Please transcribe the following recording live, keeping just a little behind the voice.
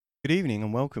Good evening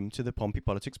and welcome to the Pompey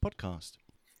Politics Podcast.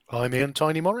 I'm Ian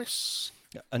Tiny Morris.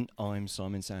 And I'm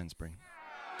Simon Sainsbury.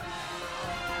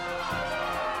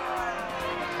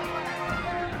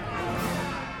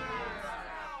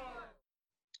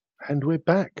 And we're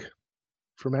back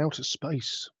from outer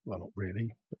space. Well, not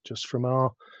really, but just from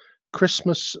our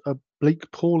Christmas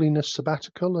bleak Pauliness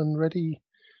sabbatical and ready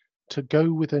to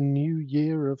go with a new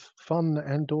year of fun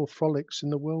and/or frolics in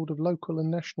the world of local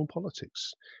and national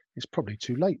politics. It's probably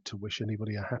too late to wish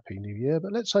anybody a happy new year,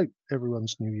 but let's hope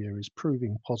everyone's new year is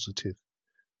proving positive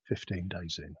 15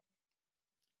 days in.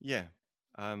 Yeah,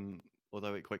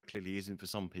 although it quite clearly isn't for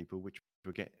some people, which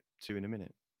we'll get to in a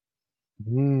minute.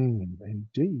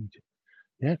 Indeed.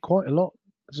 Yeah, quite a lot.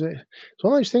 It's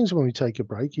one of those things when we take a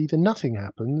break, either nothing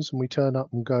happens and we turn up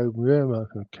and go, yeah,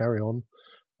 carry on,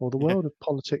 or the world of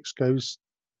politics goes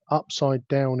upside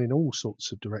down in all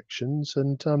sorts of directions.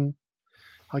 And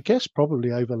I guess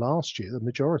probably over last year, the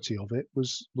majority of it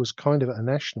was kind of at a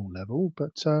national level,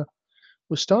 but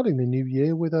we're starting the new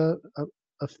year with a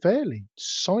fairly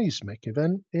seismic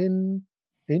event in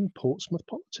Portsmouth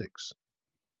politics.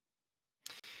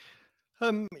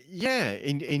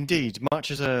 Indeed.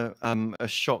 Much as a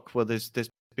shock. Well, there's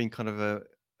been kind of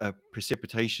a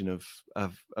precipitation of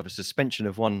a suspension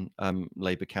of one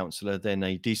Labour councillor, then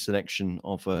a deselection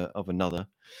of another,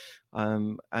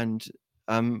 and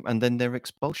then their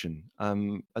expulsion.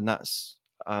 And that's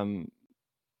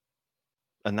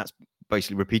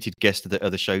basically repeated guest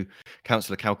of the show,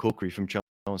 Councillor Cal Corkery from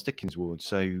Charles Dickens ward.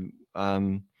 So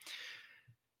there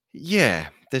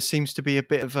seems to be a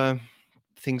bit of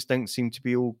things don't seem to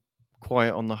be all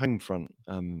quiet on the home front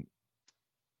for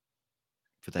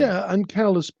them. Yeah, and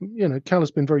Cal has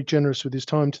been very generous with his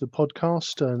time to the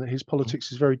podcast, and his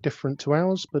politics is very different to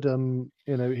ours. But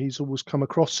he's always come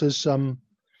across as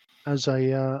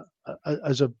a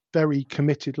very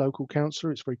committed local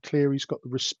councillor. It's very clear he's got the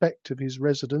respect of his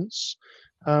residents.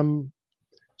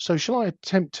 So shall I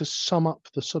attempt to sum up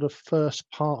the sort of first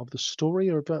part of the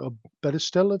story, or better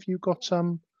still, have you got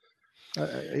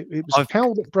it was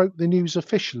Cal that broke the news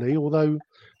officially, although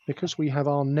because we have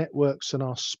our networks and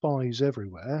our spies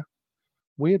everywhere,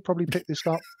 we had probably picked this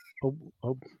up.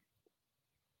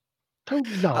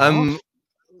 Don't laugh.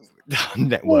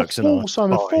 Networks and our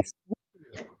Simon, spies.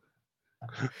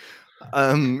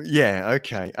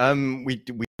 Okay.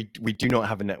 We do not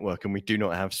have a network and we do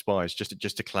not have spies.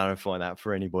 Just to clarify that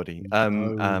for anybody. But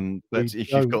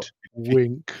if you've got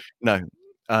wink, no.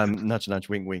 Nudge, nudge,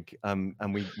 wink, wink. And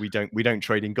we don't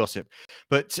trade in gossip.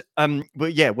 But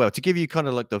yeah. Well, to give you kind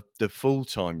of like the full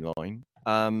timeline,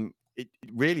 it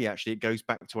really actually it goes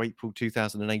back to April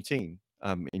 2018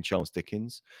 in Charles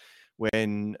Dickens,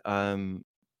 when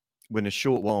a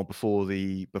short while before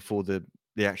the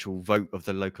actual vote of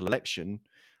the local election,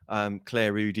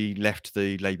 Claire Rudy left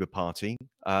the Labour Party,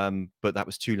 but that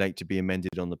was too late to be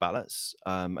amended on the ballots,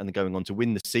 and then going on to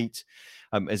win the seat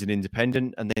as an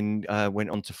independent, and then went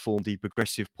on to form the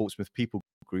Progressive Portsmouth People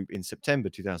Group in September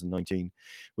 2019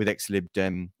 with ex-Lib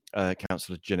Dem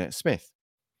councillor Jeanette Smith.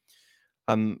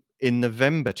 In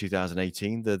November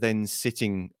 2018, the then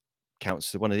sitting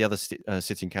councillor, one of the other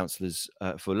sitting councillors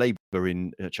for Labour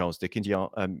in Charles Dickens,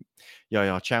 Yahya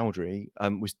Chowdhury,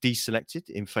 was deselected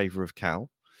in favour of Cal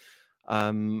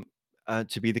to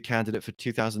be the candidate for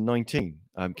 2019.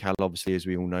 Cal, obviously, as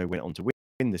we all know, went on to win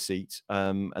the seat,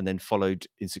 and then followed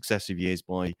in successive years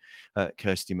by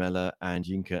Kirsty Mellor and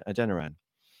Yinka Adeniran.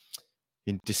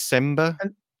 In December,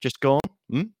 just gone.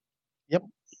 Yep.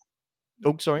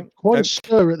 Oh, sorry. Quite a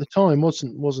stir at the time,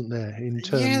 wasn't there? In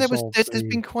terms there's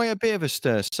been quite a bit of a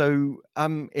stir. So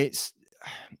it's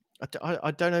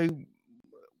I don't know,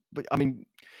 but I mean,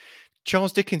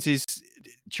 Charles Dickens has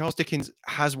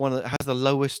the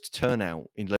lowest turnout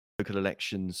in local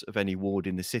elections of any ward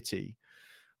in the city,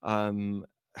 and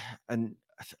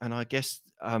I guess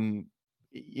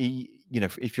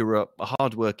if you're a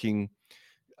hardworking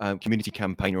community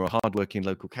campaigner or a hardworking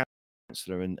local councillor,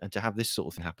 and to have this sort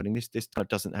of thing happening, this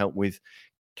doesn't help with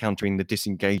countering the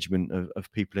disengagement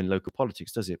of people in local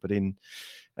politics, does it? But in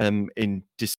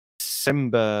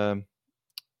December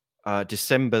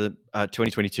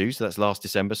 2022, so that's last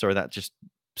December. Sorry, that just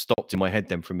stopped in my head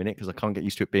then for a minute because I can't get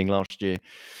used to it being last year.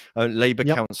 Labour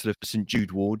councillor for St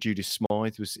Jude ward, Judith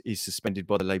Smythe, is suspended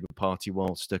by the Labour Party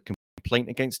whilst a complaint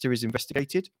against her is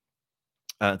investigated.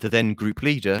 The then group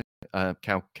leader,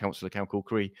 Councillor Cal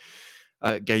Corkery,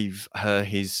 gave her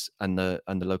his and the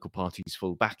local party's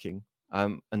full backing.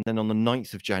 And then on the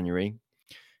 9th of January,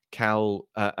 Cal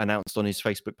announced on his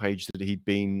Facebook page that he'd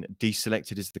been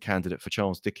deselected as the candidate for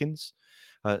Charles Dickens,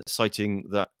 citing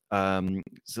that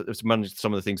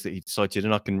some of the things that he cited,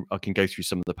 and I can go through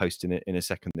some of the posts in a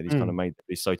second that he's kind of made.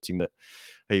 He's citing that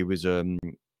he was one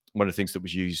of the things that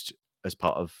was used as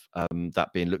part of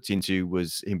that being looked into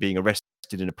was him being arrested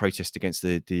in a protest against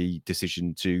the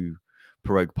decision to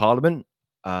prorogue Parliament,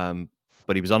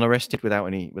 but he was unarrested without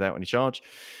any charge.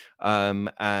 And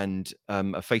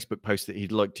a Facebook post that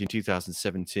he'd liked in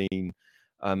 2017,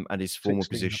 and his former 16.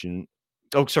 position.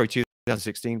 Oh, sorry,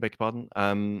 2016. Beg your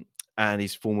pardon. And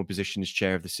his former position as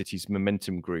chair of the city's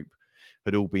Momentum Group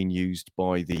had all been used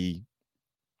by the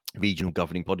regional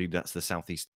governing body, that's the South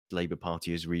East Labour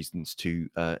Party, as reasons to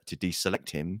deselect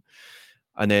him.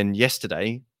 And then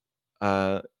yesterday,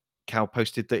 Cal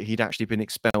posted that he'd actually been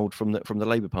expelled from the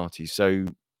Labour Party. So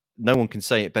no one can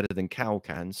say it better than Cal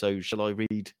can. So shall I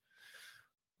read?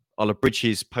 I'll abridge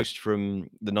his post from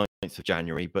the 9th of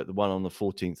January, but the one on the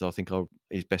 14th, I think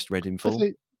is best read in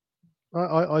full.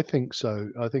 I think so.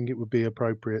 I think it would be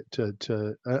appropriate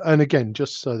to and again,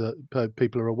 just so that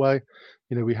people are aware,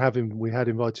 we had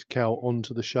invited Cal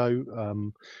onto the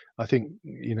show. I think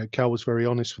Cal was very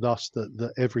honest with us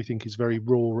that everything is very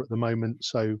raw at the moment.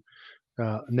 So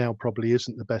now probably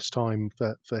isn't the best time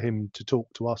for him to talk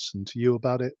to us and to you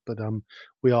about it. But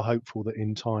we are hopeful that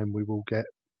in time we will get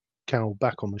Cal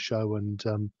back on the show and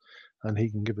he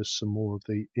can give us some more of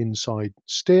the inside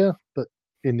steer. But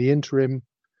in the interim,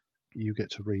 you get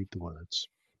to read the words.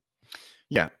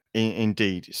 Yeah,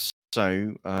 indeed.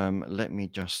 So let me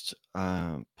just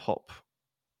pop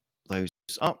those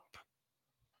up,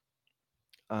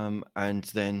 and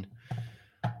then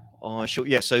I shall.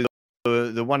 Yeah, so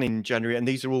the one in January, and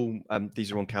these are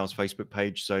on Cal's Facebook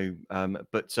page. So,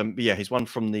 but yeah, his one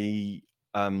from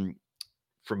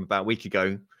from about a week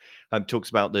ago talks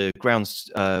about the grounds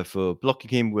for blocking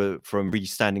him were from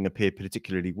restanding appear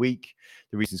particularly weak.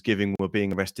 The reasons given were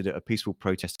being arrested at a peaceful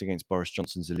protest against Boris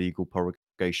Johnson's illegal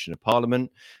prorogation of Parliament,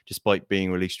 despite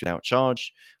being released without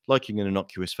charge, liking an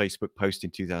innocuous Facebook post in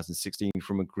 2016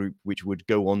 from a group which would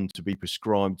go on to be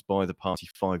proscribed by the party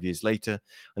 5 years later,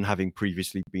 and having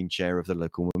previously been chair of the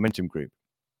local Momentum Group.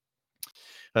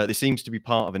 This seems to be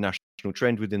part of a national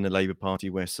trend within the Labour Party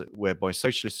whereby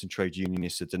socialists and trade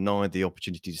unionists are denied the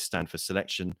opportunity to stand for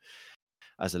selection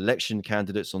as election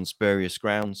candidates on spurious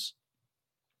grounds.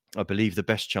 I believe the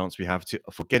best chance we have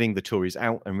for getting the Tories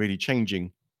out and really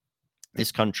changing this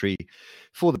country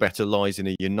for the better lies in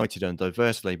a united and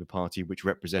diverse Labour Party which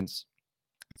represents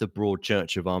the broad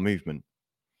church of our movement.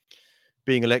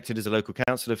 Being elected as a local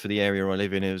councillor for the area I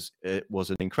live in was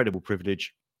an incredible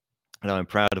privilege, and I'm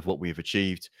proud of what we have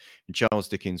achieved. In Charles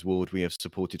Dickens ward, we have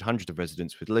supported hundreds of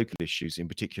residents with local issues, in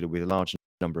particular with a large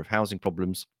number of housing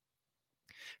problems,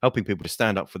 helping people to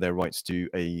stand up for their rights to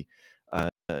a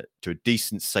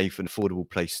decent, safe and affordable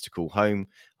place to call home.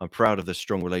 I'm proud of the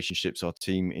strong relationships our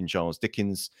team in Charles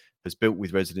Dickens has built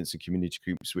with residents and community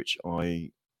groups, which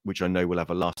I know will have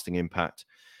a lasting impact.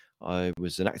 I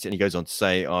was an active, and he goes on to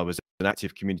say, I was an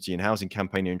active community and housing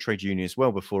campaigner and trade unionist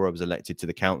well before I was elected to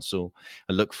the council,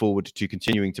 and look forward to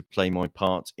continuing to play my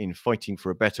part in fighting for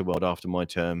a better world after my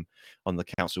term on the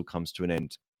council comes to an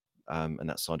end. And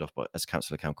that's signed off as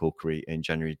Councillor Cal Corkery in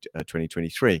January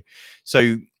 2023.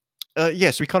 So,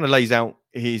 yes, he kind of lays out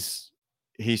his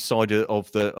side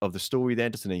of the story there,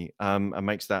 doesn't he? And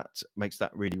makes that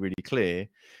really, really clear.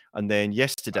 And then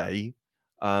yesterday,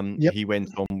 he went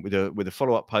on with a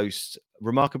follow-up post,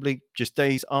 remarkably just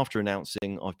days after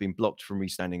announcing I've been blocked from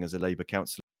restanding as a Labour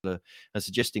councillor, and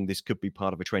suggesting this could be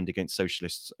part of a trend against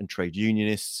socialists and trade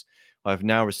unionists. I have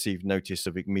now received notice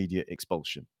of immediate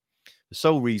expulsion. The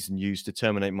sole reason used to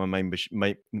terminate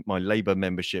my Labour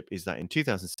membership is that in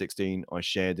 2016 I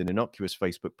shared an innocuous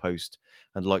Facebook post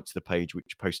and liked the page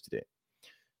which posted it.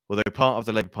 Although part of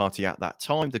the Labour Party at that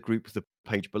time, the group the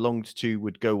page belonged to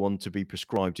would go on to be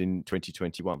proscribed in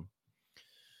 2021.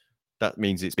 That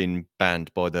means it's been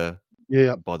banned by the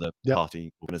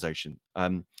party organisation.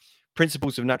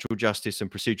 Principles of natural justice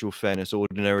and procedural fairness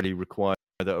ordinarily require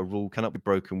that a rule cannot be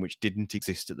broken which didn't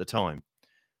exist at the time.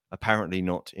 Apparently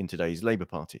not in today's Labour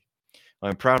Party. I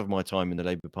am proud of my time in the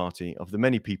Labour Party, of the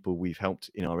many people we've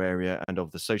helped in our area, and of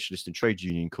the socialist and trade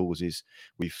union causes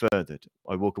we've furthered.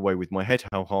 I walk away with my head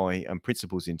held high and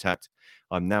principles intact.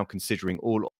 I'm now considering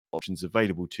all options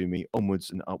available to me,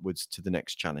 onwards and upwards to the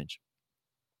next challenge.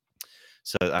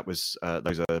 So that was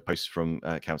those are posts from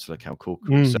Councillor Cal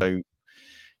Corkery. So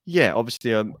yeah,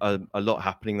 obviously a lot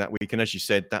happening that week, and as you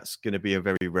said, that's going to be a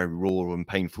very, very raw and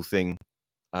painful thing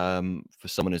for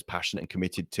someone as passionate and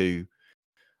committed to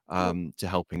to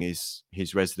helping his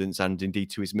residents and indeed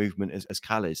to his movement as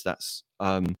Calais. That's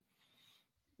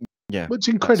yeah, Well, it's that's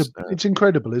incredible. It's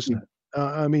incredible, isn't it?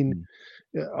 I mean, mm,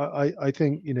 yeah, I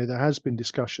think there has been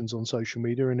discussions on social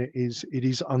media, and it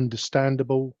is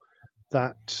understandable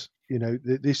that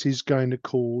this is going to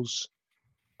cause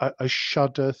a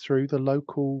shudder through the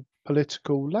local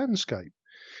political landscape.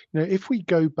 If we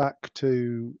go back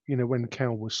to when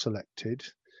Cal was selected,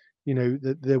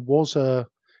 that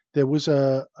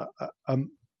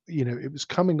it was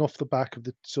coming off the back of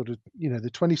the sort of the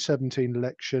 2017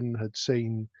 election had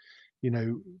seen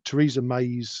Theresa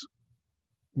May's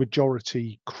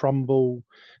majority crumble.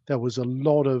 There was a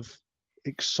lot of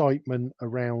excitement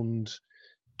around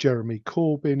Jeremy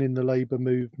Corbyn in the Labour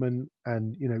movement,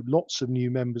 and lots of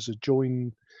new members had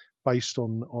joined based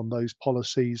on those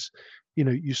policies.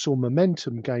 You saw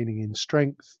momentum gaining in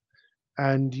strength,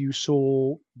 and you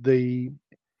saw Yahya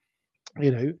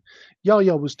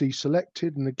was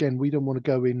deselected, and again, we don't want to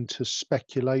go into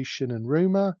speculation and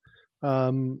rumor,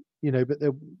 but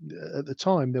there, at the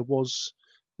time there was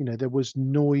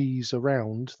noise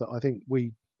around that I think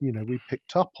we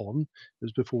picked up on. It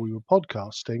was before we were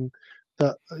podcasting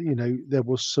that there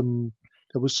was some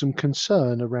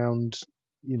concern around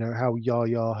how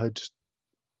Yahya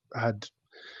had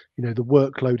the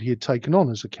workload he had taken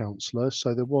on as a councillor.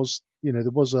 So there was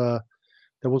a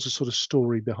sort of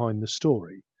story behind the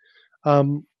story.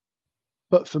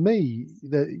 But for me,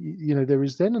 there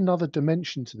is then another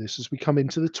dimension to this as we come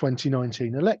into the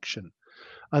 2019 election,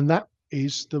 and that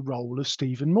is the role of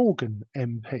Stephen Morgan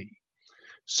MP.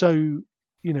 So,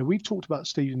 we've talked about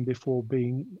Stephen before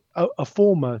being a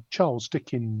former Charles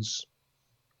Dickens,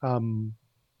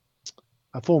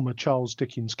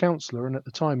 councillor, and at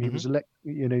the time he was elected,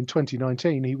 in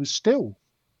 2019, he was still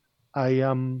a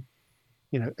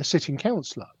sitting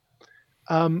councillor.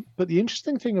 But the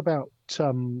interesting thing about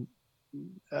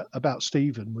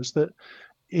Stephen was that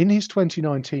in his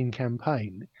 2019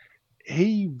 campaign,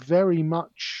 he very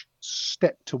much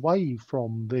stepped away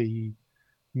from the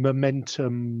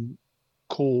momentum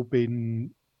Corbyn,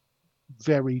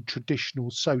 very traditional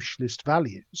socialist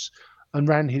values, and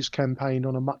ran his campaign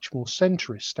on a much more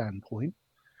centrist standpoint,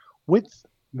 with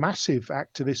massive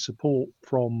activist support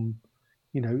from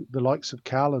the likes of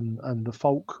Cal and the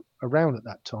folk around at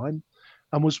that time,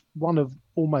 and was one of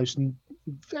almost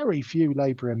very few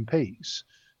Labour MPs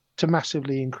to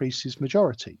massively increase his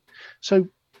majority. So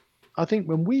I think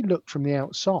when we looked from the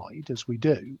outside, as we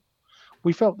do,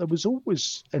 we felt there was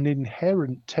always an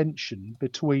inherent tension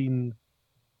between,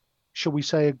 shall we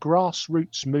say, a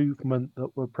grassroots movement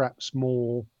that were perhaps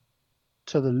more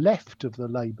to the left of the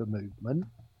Labour movement,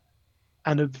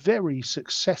 and a very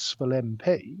successful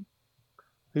MP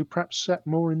who perhaps sat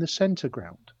more in the centre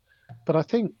ground. But I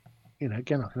think,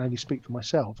 again, I can only speak for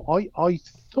myself. I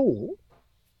thought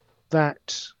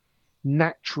that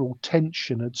natural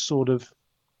tension had sort of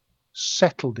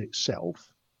settled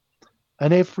itself,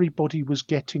 and everybody was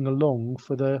getting along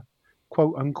for the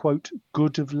quote unquote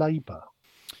good of Labour.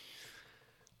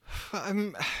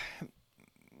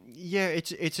 Yeah,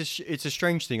 it's a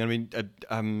strange thing. I mean,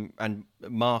 and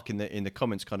Mark in the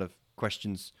comments kind of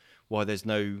questions why there's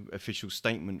no official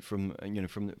statement from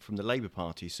the Labour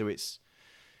Party. So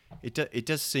it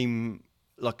does seem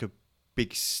like a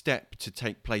big step to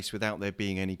take place without there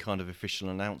being any kind of official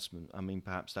announcement. I mean,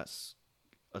 perhaps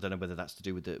I don't know whether that's to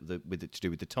do with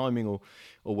the timing or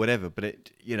whatever. But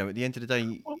at the end of the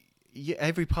day,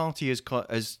 every party has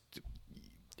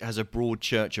a broad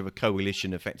church of a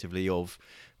coalition, effectively, of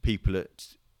people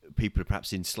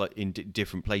perhaps in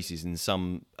different places, and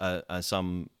some are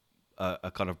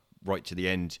kind of right to the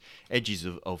edges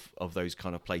of those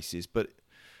kind of places. But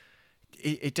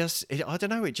it does. I don't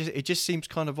know. It just seems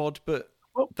kind of odd. But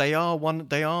they are at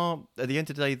the end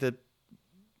of the day,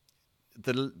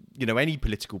 any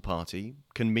political party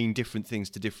can mean different things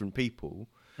to different people.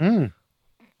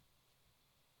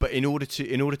 But in order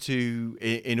to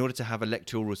have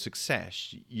electoral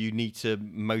success, you need to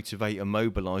motivate and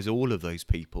mobilise all of those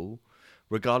people,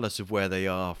 regardless of where they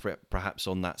are, perhaps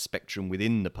on that spectrum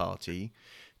within the party,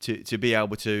 to be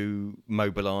able to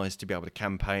mobilise, to be able to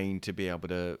campaign, to be able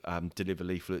to deliver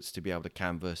leaflets, to be able to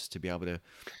canvass, to be able to,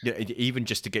 even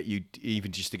just to get you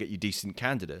decent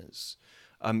candidates.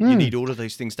 You need all of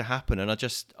those things to happen, and I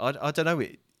don't know.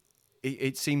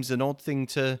 It seems an odd thing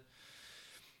to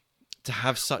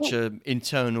have such a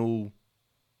internal.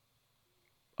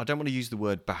 I don't want to use the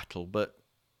word battle, but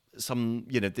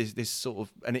this sort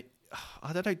of, and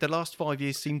I don't know. The last 5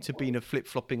 years seem to have been a flip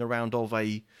flopping around of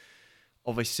a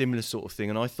of a similar sort of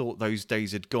thing, and I thought those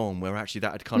days had gone, where actually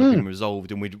that had kind of been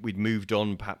resolved, and we'd moved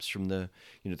on perhaps from the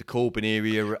the Corbyn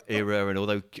era, and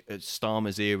although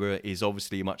Starmer's era is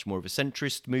obviously much more of a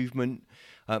centrist movement,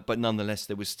 but nonetheless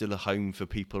there was still a home for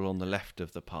people on the left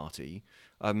of the party,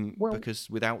 because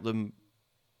without them,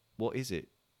 what is it?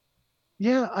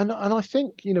 Yeah, and I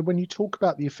think, when you talk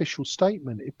about the official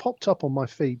statement, it popped up on my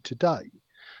feed today.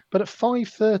 But at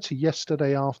 5:30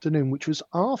 yesterday afternoon, which was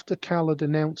after Cal had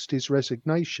announced his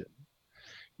resignation,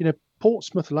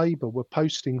 Portsmouth Labour were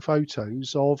posting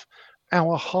photos of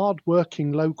our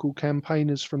hard-working local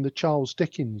campaigners from the Charles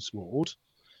Dickens ward,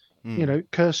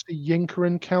 Kirsty Yinker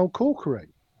and Cal Corkery.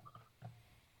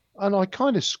 And I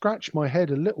kind of scratched my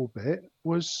head a little bit,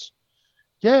 look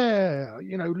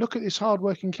at this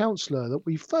hard-working councillor that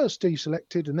we first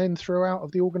deselected and then threw out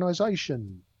of the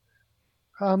organisation.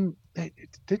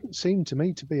 It didn't seem to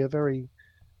me to be a very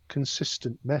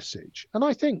consistent message. And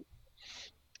I think,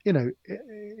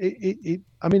 it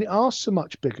asks a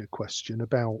much bigger question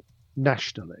about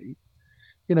nationally,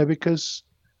 because,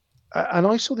 and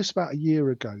I saw this about a year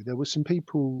ago, there were some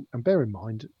people, and bear in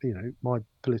mind, my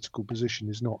political position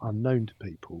is not unknown to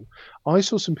people. I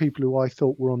saw some people who I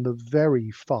thought were on the very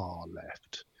far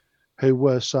left who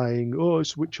were saying,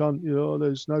 it's witch hunt,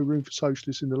 there's no room for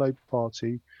socialists in the Labour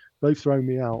Party. They've thrown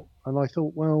me out. And I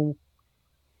thought, well,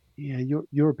 yeah,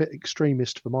 you're a bit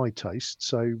extremist for my taste.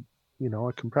 So,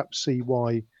 I can perhaps see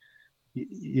why,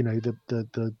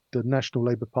 the National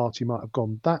Labour Party might have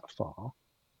gone that far.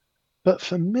 But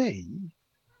for me,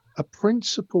 a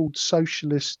principled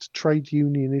socialist, trade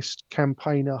unionist,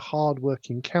 campaigner,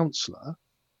 hardworking councillor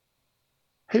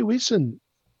who isn't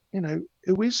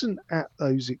at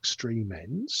those extreme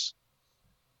ends,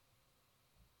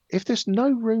 if there's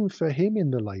no room for him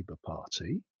in the Labour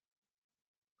Party,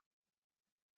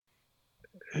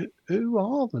 who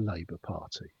are the Labour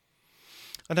Party?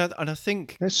 And I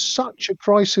think there's such a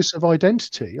crisis of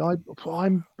identity.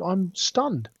 I'm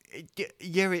stunned.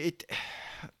 Yeah,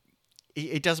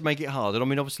 it does make it hard, and I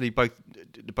mean, obviously,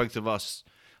 both of us.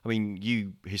 I mean,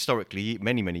 you historically,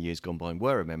 many years gone by,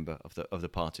 were a member of the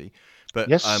party, but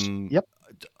yes, yep.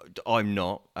 I'm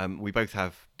not. We both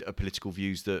have political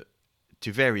views that,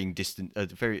 to varying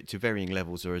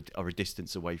levels, are a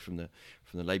distance away from the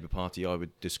Labour Party. I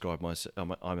would describe myself.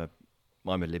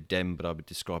 I'm a Lib Dem, but I would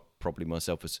describe probably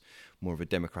myself as more of a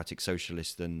democratic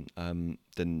socialist than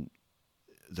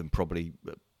probably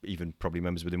even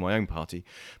members within my own party.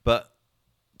 But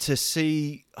to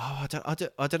see, I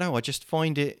don't know. I just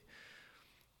find it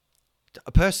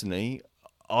personally.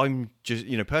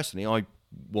 I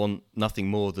want nothing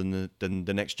more than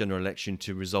the next general election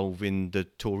to resolve in the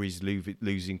Tories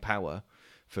losing power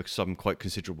for some quite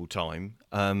considerable time,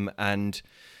 and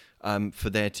for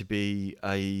there to be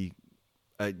a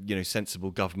sensible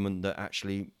government that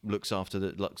actually looks after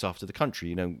the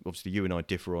country. Obviously you and I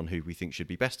differ on who we think should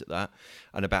be best at that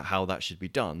and about how that should be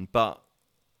done. But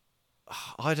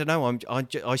I don't know.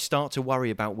 I start to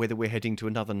worry about whether we're heading to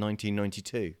another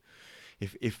 1992.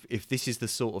 If this is the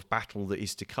sort of battle that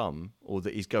is to come, or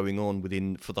that is going on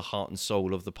for the heart and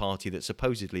soul of the party that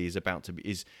supposedly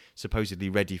is supposedly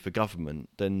ready for government,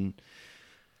 then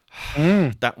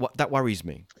that worries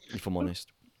me, if I'm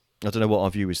honest. I don't know what our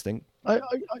viewers think. I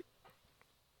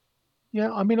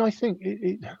think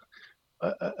it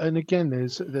and again,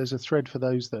 there's a thread for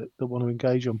those that want to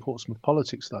engage on Portsmouth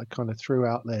politics that I kind of threw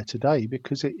out there today,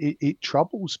 because it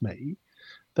troubles me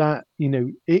that,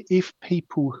 if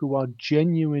people who are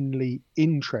genuinely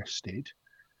interested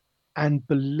and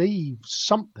believe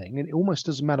something, and it almost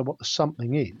doesn't matter what the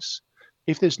something is,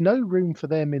 if there's no room for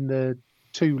them in the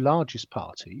two largest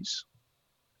parties,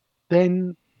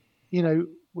 then,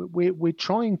 we're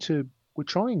trying to.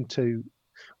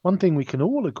 One thing we can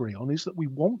all agree on is that we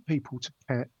want people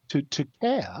to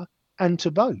care and to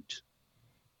vote.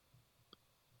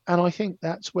 And I think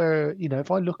that's where,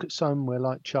 if I look at somewhere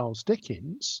like Charles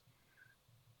Dickens,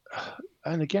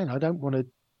 and again, I don't want to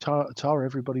tar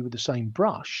everybody with the same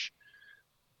brush,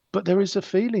 but there is a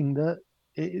feeling that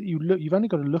you've only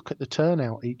got to look at the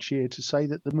turnout each year to say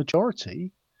that the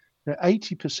majority,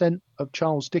 80% of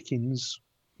Charles Dickens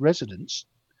residents,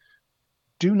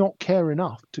 do not care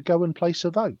enough to go and place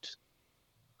a vote.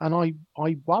 And I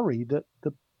worry that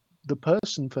the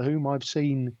person for whom I've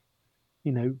seen,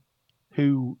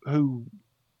 who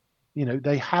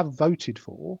they have voted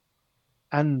for,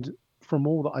 and from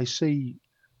all that I see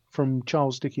from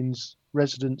Charles Dickens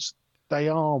residents, they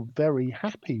are very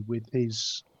happy with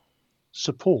his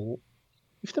support.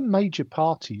 If the major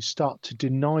parties start to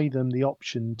deny them the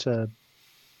option to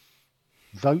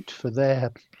vote for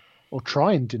or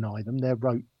try and deny them their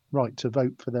right to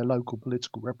vote for their local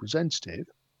political representative,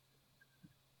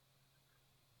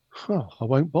 I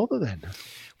won't bother then.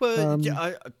 Well,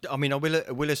 I mean, I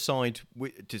will aside,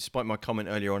 despite my comment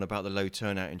earlier on about the low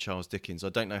turnout in Charles Dickens, I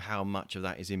don't know how much of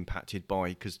that is impacted by,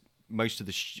 because most of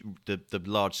the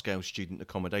large scale student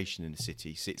accommodation in the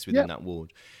city sits within that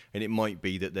ward, and it might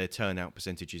be that their turnout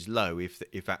percentage is low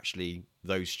if actually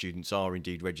those students are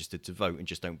indeed registered to vote and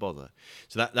just don't bother.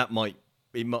 So that might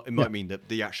mean that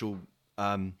the actual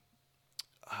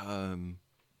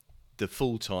the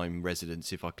full-time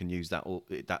residents, if I can use that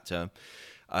term,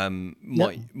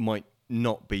 might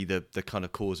not be the kind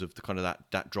of cause of the kind of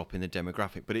that drop in the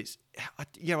demographic. But I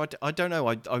don't know.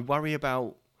 I worry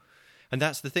about, and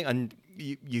that's the thing. And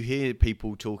you hear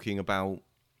people talking about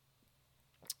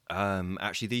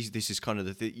actually this is kind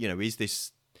of is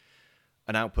this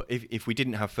an output? If we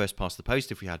didn't have first past the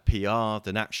post, if we had PR,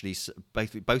 then actually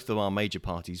both of our major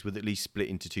parties would at least split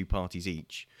into two parties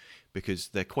each, because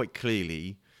they're quite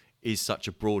clearly is such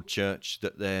a broad church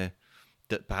that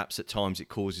perhaps at times it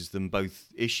causes them both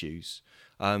issues,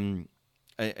 and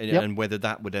whether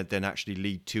that would then actually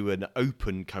lead to an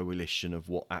open coalition of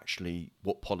what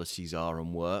policies are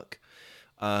and work,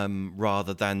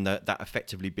 rather than that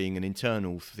effectively being an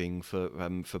internal thing for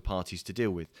parties to deal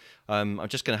with. I'm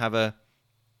just going to have a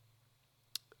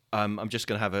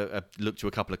look to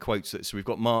a couple of quotes. So we've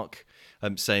got Mark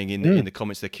saying in the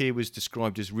comments that Keir was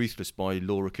described as ruthless by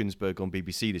Laura Kuenssberg on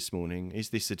BBC this morning.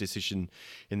 Is this a decision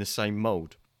in the same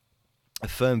mould? A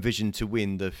firm vision to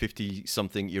win the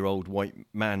 50-something-year-old white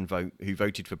man vote who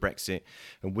voted for Brexit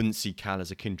and wouldn't see Cal as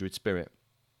a kindred spirit.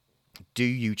 Do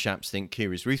you chaps think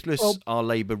Keir is ruthless? Are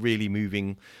Labour really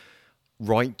moving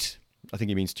right? I think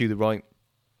he means to the right.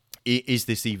 Is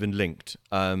this even linked?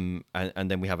 And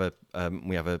then we have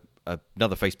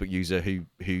another Facebook user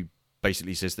who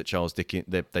basically says that Charles Dickens,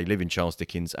 they live in Charles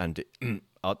Dickens, and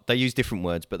they use different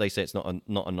words, but they say it's not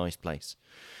a nice place.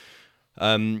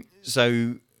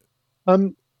 So,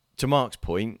 to Mark's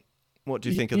point, what do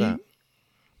you think of that?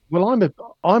 Well, I'm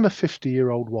a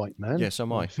 50-year-old white man. Yes,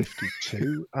 am I. I'm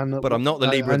 52, but I'm not the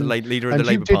leader of the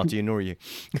Labour Party, nor are you.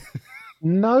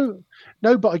 No,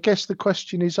 but I guess the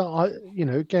question is, am I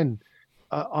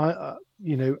a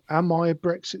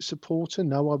Brexit supporter?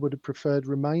 No, I would have preferred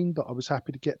Remain, but I was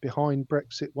happy to get behind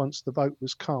Brexit once the vote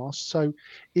was cast. So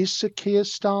is Sir Keir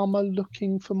Starmer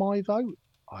looking for my vote?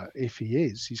 If he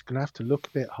is, he's going to have to look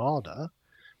a bit harder,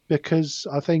 because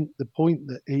I think the point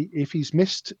that if he's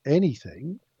missed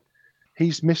anything,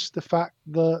 he's missed the fact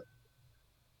that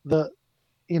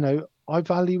I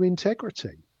value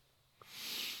integrity.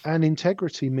 And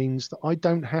integrity means that I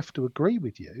don't have to agree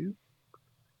with you.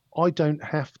 I don't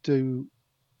have to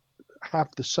have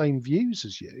the same views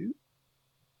as you,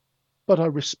 but I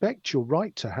respect your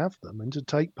right to have them and to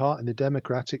take part in the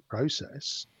democratic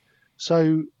process.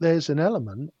 So there's an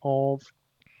element of,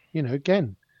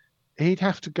 again, he'd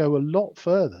have to go a lot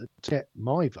further to get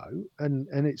my vote. And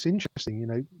it's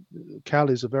interesting, Cal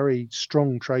is a very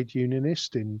strong trade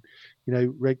unionist and,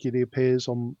 regularly appears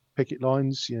on picket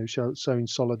lines, showing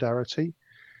solidarity.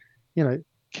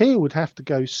 Keir would have to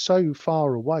go so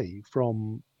far away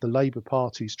from the Labour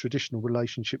Party's traditional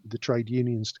relationship with the trade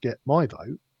unions to get my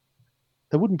vote.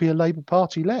 There wouldn't be a Labour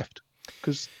Party left,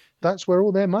 because that's where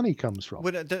all their money comes from.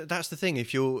 Well, that's the thing.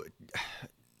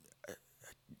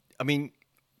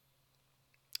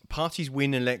 Parties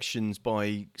win elections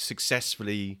by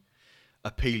successfully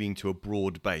appealing to a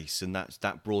broad base, and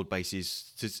that broad base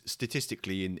is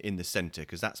statistically in the centre,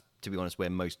 because that's, to be honest, where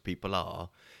most people are,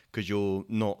 because you're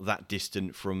not that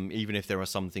distant from, even if there are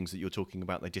some things that you're talking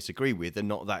about they disagree with, they're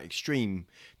not that extreme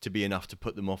to be enough to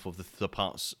put them off of the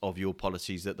parts of your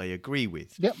policies that they agree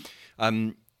with. Yep.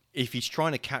 If he's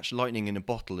trying to catch lightning in a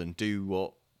bottle and do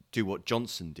what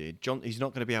Johnson did, he's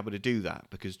not going to be able to do that,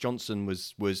 because Johnson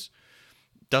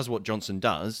does what Johnson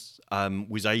does,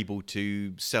 was able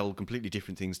to sell completely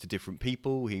different things to different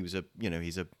people. He's a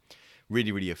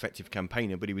really, really effective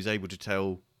campaigner, but he was able to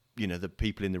tell, the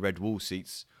people in the red wall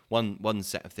seats one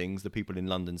set of things, the people in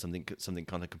London something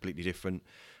kind of completely different.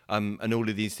 And all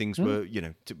of these things were,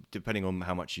 depending on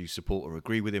how much you support or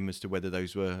agree with him as to whether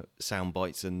those were sound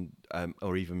bites and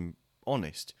or even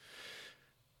honest.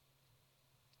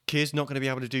 Keir's not going to be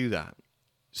able to do that.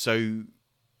 So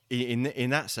in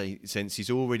that sense, he's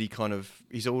already trying to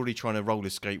roller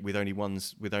skate with only one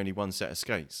set of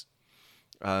skates,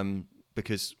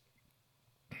 because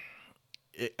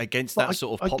against that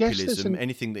sort of populism,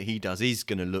 anything that he does is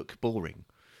going to look boring,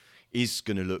 is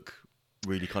going to look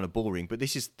really kind of boring. But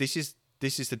this is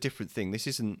the different thing. This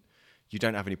isn't, you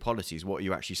don't have any policies. What are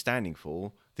you actually standing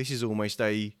for? This is almost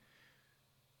who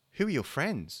are your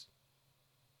friends?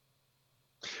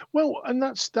 Well, and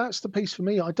that's the piece for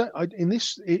me.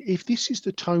 If this is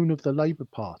the tone of the Labour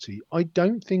Party, I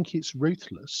don't think it's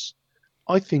ruthless.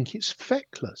 I think it's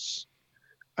feckless,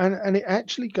 and it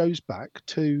actually goes back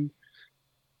to,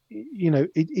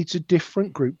 it's a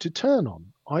different group to turn on.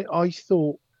 I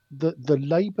thought that the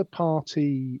Labour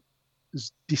Party's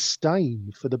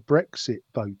disdain for the Brexit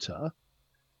voter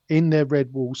in their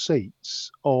red wall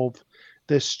seats of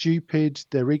they're stupid,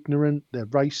 they're ignorant, they're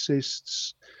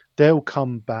racists, they'll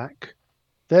come back,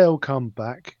 and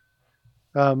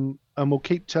we'll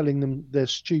keep telling them they're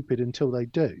stupid until they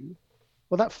do.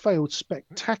 Well, that failed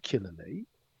spectacularly.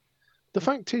 The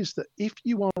fact is that if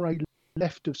you are a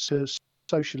left of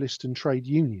socialist and trade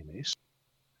unionist,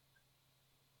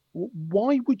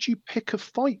 why would you pick a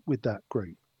fight with that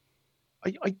group?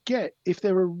 I get if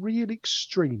there are real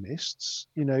extremists,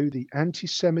 the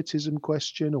anti-Semitism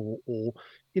question or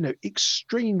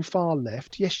extreme far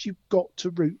left, yes, you've got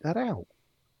to root that out.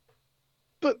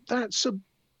 But that's a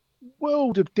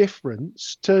world of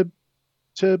difference to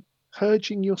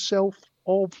purging yourself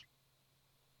of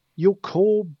your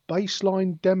core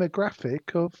baseline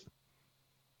demographic of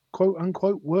quote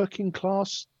unquote working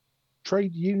class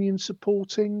trade union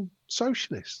supporting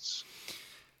socialists.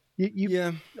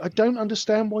 I don't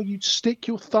understand why you'd stick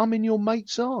your thumb in your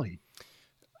mate's eye.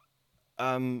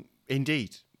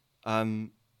 Indeed.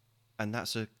 And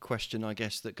that's a question, I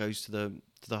guess, that goes to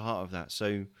the heart of that.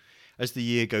 So as the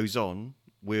year goes on,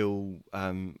 we'll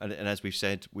and as we've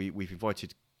said, we've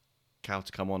invited Cal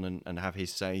to come on and have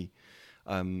his say,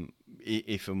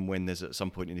 if and when there's at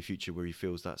some point in the future where he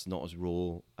feels that's not as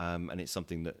raw, and it's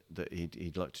something that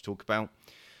he'd like to talk about.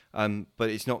 But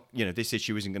it's not, this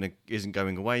issue isn't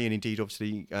going away, and indeed,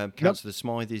 obviously, Councillor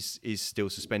Smythe is still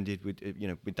suspended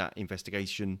with that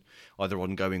investigation either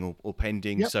ongoing or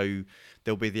pending. Yep. So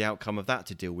there'll be the outcome of that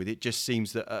to deal with. It just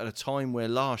seems that at a time where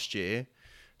last year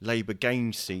Labour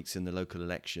gained seats in the local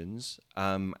elections,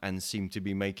 and seemed to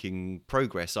be making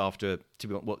progress after, to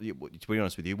be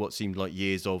honest with you, what seemed like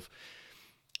years of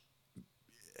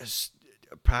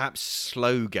perhaps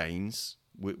slow gains.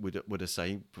 Would I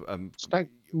say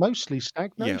mostly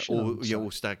stagnation?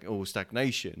 Or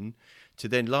stagnation. To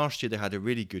then last year they had a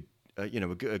really good, a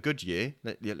good year.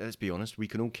 Let's be honest. We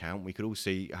can all count. We could all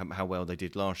see how well they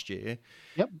did last year.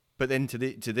 Yep. But then to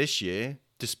this year,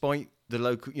 despite the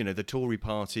local, the Tory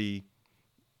party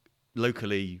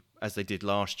locally, as they did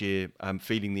last year,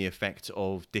 feeling the effect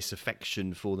of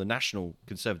disaffection for the national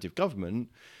Conservative government,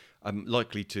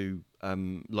 likely to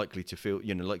feel,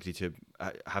 likely to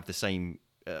have the same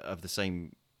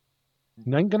ain't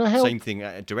gonna help. Same thing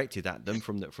directed at them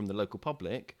from the local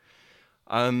public,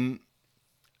 and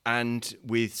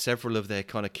with several of their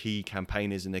kind of key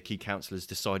campaigners and their key councillors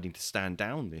deciding to stand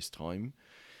down this time,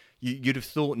 you'd have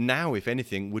thought now, if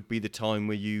anything, would be the time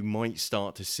where you might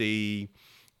start to see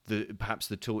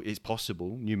it's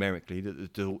possible numerically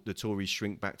that the Tories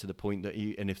shrink back to the point that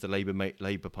and if the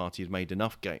Labour Party had make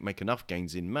enough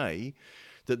gains in May,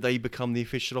 that they become the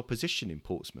official opposition in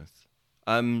Portsmouth.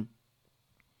 Could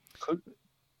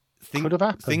have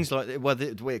happened. Things like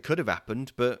it could have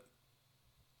happened, but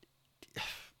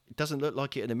it doesn't look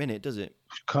like it in a minute, does it?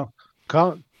 Can't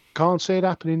see it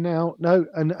happening now. No,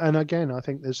 and again, I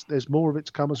think there's more of it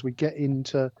to come as we get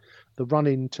into the run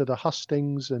into the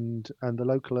hustings and the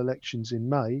local elections in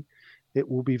May. It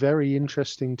will be very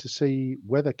interesting to see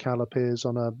whether Cal appears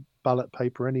on a ballot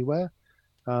paper anywhere,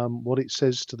 what it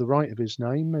says to the right of his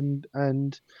name,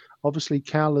 and obviously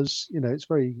Cal has,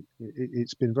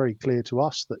 it's been very clear to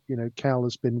us that Cal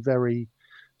has been very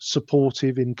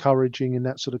supportive, encouraging in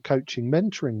that sort of coaching,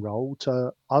 mentoring role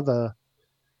to other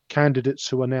candidates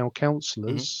who are now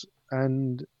councillors.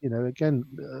 And again,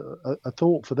 a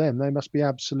thought for them, they must be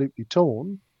absolutely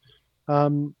torn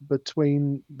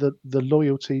between the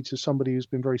loyalty to somebody who's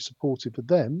been very supportive of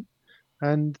them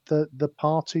and the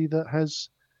party that has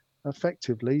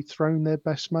effectively thrown their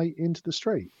best mate into the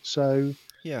street. So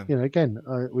again,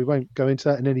 we won't go into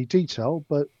that in any detail,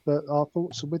 but our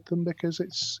thoughts are with them, because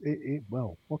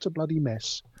well, what a bloody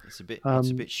mess. It's a bit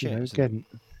shit. Again,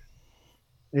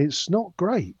 it's not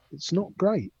great. It's not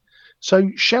great. So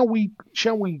shall we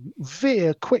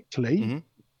veer quickly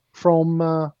from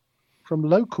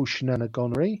local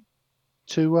shenaniganery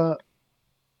to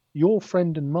your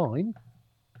friend and mine,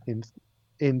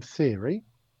 in theory,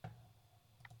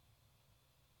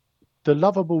 the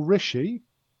lovable Rishi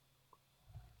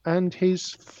and his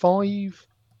 5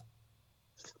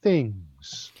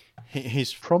 things.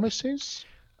 His promises,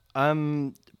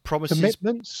 promises,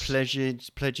 commitments, pledges.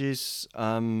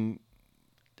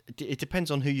 It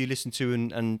depends on who you listen to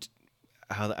and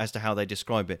as to how they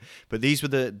describe it. But these were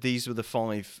the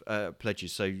five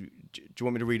pledges. So do you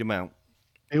want me to read them out?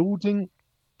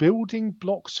 Building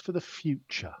blocks for the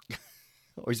future.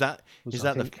 Or is that Was, is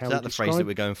I that the think, how is he that the phrase that described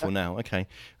we're going for that. now? Okay,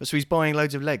 so he's buying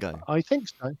loads of Lego. I think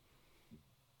so.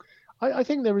 I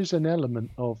think there is an element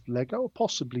of Lego, or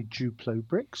possibly Duplo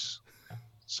bricks.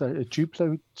 So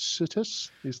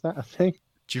Duplicitus, is that a thing?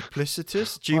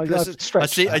 Duplicitous, I've I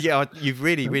stretched see. that. Yeah, you've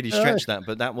really stretched that,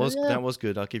 but that was Yeah.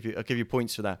 good. I'll give you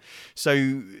points for that.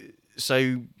 So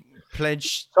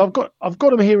pledge. So I've got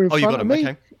them here in Oh, you front got of them. me.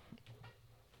 Okay.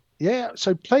 Yeah.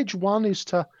 So pledge 1 is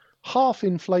to half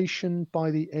inflation by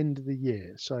the end of the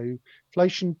year. So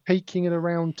inflation peaking at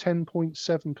around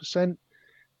 10.7%.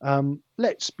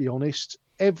 Let's be honest,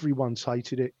 everyone's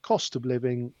hated it. Cost of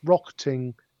living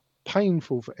rocketing,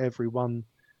 painful for everyone.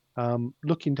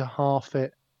 Looking to half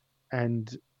it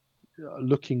and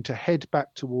looking to head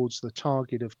back towards the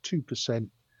target of 2%,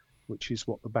 which is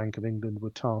what the Bank of England were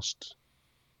tasked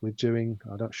with doing.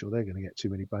 I'm not sure they're going to get too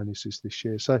many bonuses this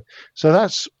year. So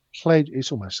that's pledge.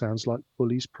 It almost sounds like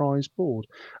Bully's prize board.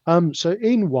 So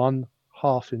in one,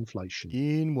 half inflation.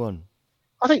 In one.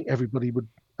 I think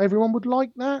everyone would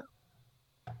like that.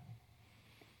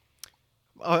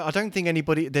 I don't think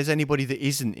there's anybody that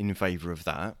isn't in favour of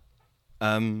that.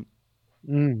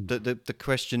 The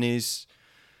question is,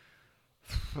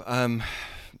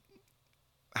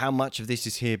 how much of this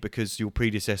is here because your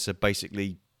predecessor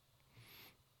basically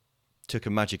took a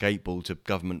magic 8 ball to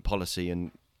government policy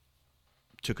and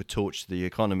took a torch to the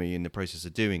economy in the process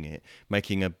of doing it,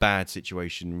 making a bad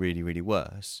situation really, really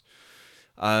worse.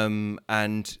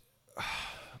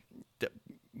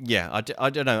 Yeah, I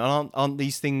don't know. Aren't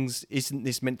these things? Isn't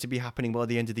this meant to be happening by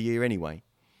the end of the year anyway?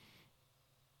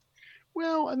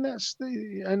 Well, and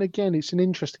again, it's an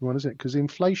interesting one, isn't it? Because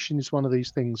inflation is one of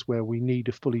these things where we need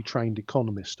a fully trained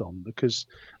economist on, because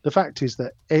the fact is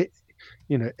that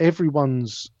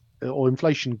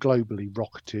inflation globally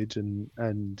rocketed,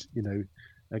 and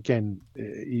again,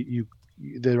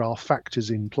 there are factors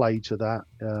in play to that.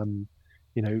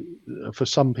 For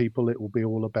some people it will be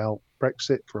all about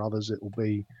Brexit. For others it will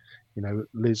be,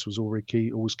 Liz was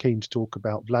always keen to talk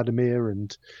about Vladimir,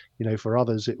 and for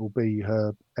others it will be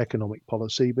her economic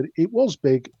policy. But it was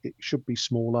big. It should be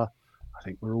smaller. I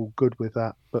think we're all good with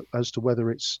that. But as to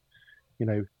whether it's,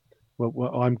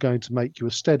 well, I'm going to make you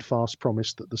a steadfast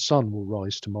promise that the sun will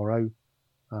rise tomorrow.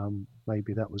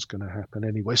 Maybe that was going to happen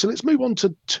anyway. So let's move on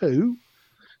to 2.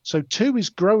 So 2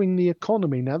 is growing the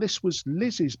economy. Now, this was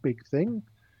Liz's big thing,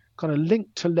 kind of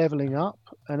linked to levelling up.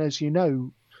 And as you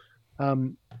know,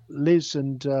 Liz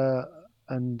and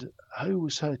who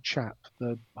was her chap?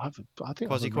 I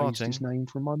think I've erased his name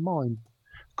from my mind.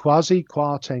 Kwasi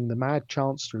Kwarteng, the mad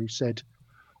chancellor, who said,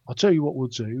 "I'll tell you what we'll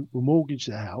do. We'll mortgage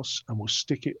the house and we'll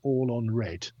stick it all on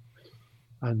red."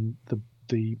 And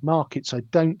the markets, I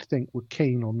don't think, were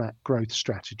keen on that growth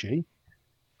strategy.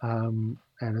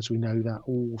 And as we know, that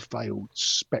all failed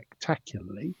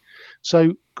spectacularly.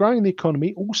 So growing the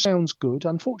economy all sounds good.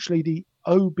 Unfortunately, the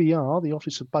OBR, the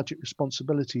Office of Budget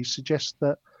Responsibility, suggests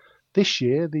that this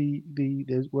year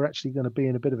we're actually going to be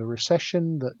in a bit of a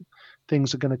recession, that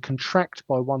things are going to contract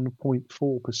by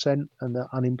 1.4%, and that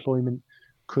unemployment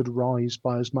could rise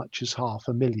by as much as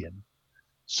 500,000.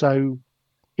 So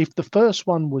if the first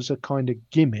one was a kind of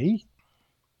gimme,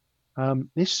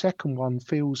 this second one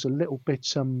feels a little bit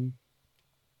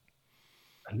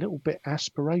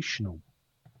aspirational.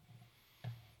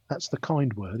 That's the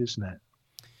kind word, isn't it?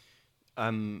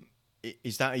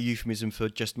 Is that a euphemism for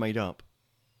just made up?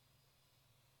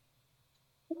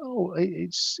 Oh,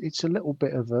 it's a little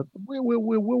bit of a.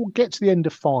 We'll get to the end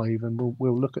of 5 and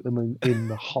we'll look at them in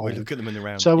the whole. We'll look at them in the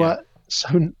round. So yeah.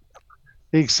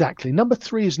 Exactly. Number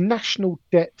 3 is national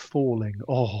debt falling.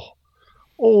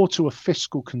 Or to a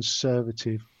fiscal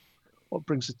conservative, what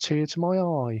brings a tear to my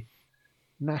eye?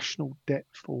 National debt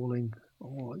falling.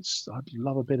 I'd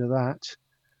love a bit of that.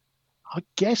 I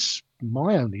guess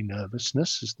my only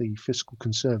nervousness as the fiscal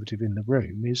conservative in the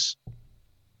room is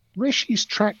Rishi's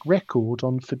track record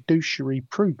on fiduciary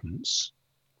prudence.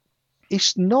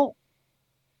 It's not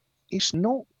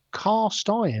cast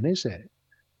iron, is it?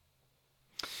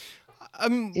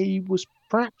 He was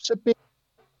perhaps a bit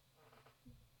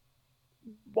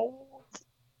more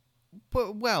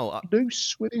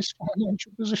loose with his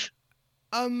financial position.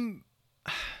 I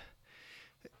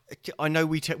know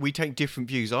we take different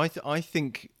views. I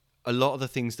think a lot of the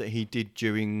things that he did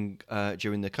during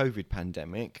the COVID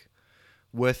pandemic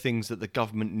were things that the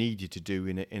government needed to do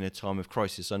in a time of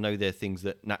crisis. I know they're things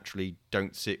that naturally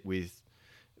don't sit with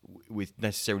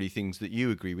necessarily things that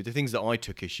you agree with. The things that I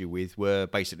took issue with were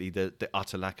basically the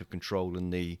utter lack of control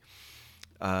and the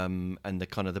and the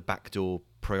kind of the backdoor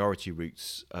priority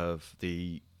routes of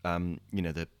the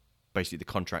the basically the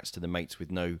contracts to the mates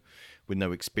with no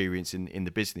experience in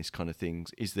the business kind of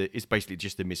things is basically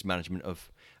just the mismanagement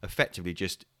of effectively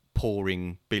just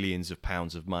pouring billions of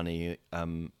pounds of money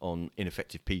on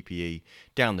ineffective PPE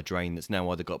down the drain that's now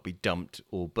either got to be dumped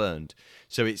or burned.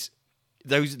 So it's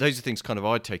those are things kind of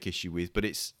I'd take issue with, but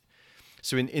it's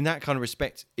so in that kind of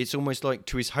respect, it's almost like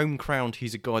to his home crowd,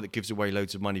 he's a guy that gives away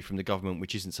loads of money from the government,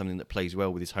 which isn't something that plays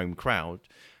well with his home crowd.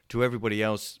 To everybody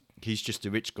else, he's just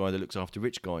a rich guy that looks after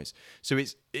rich guys. So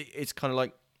it's kind of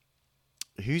like,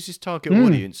 who's his target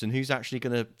audience, and who's actually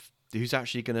gonna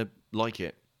like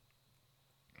it?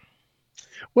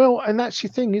 Well, and that's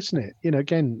your thing, isn't it?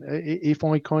 Again, if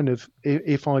I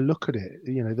look at it,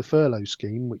 the furlough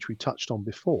scheme, which we touched on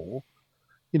before,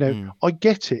 I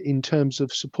get it in terms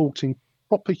of supporting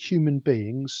proper human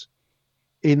beings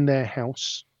in their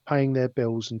house, paying their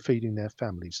bills and feeding their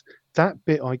families. That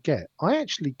bit I get. I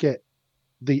actually get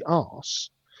the arse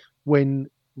when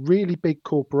really big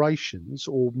corporations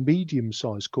or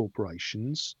medium-sized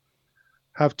corporations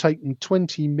have taken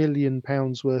 £20 million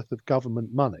worth of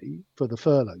government money for the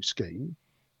furlough scheme,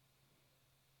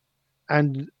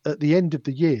 and at the end of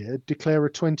the year declare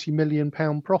a £20 million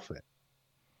profit.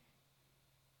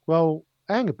 Well,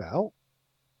 hang about.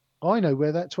 I know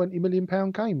where that £20 million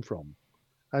came from.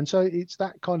 And so it's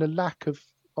that kind of lack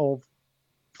of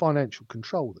financial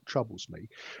control that troubles me.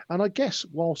 And I guess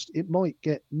whilst it might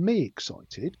get me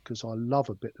excited, because I love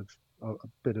a bit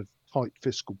of tight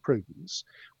fiscal prudence,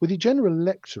 with the general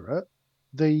electorate,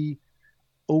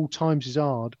 all times is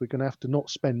hard, we're going to have to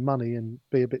not spend money and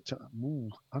be a bit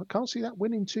I can't see that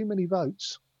winning too many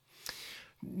votes.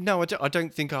 No, I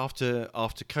don't think after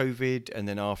COVID and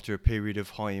then after a period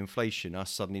of high inflation, us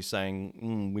suddenly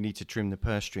saying we need to trim the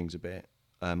purse strings a bit,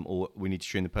 or we need to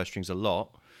trim the purse strings a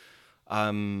lot.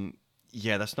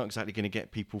 That's not exactly going to get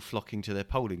people flocking to their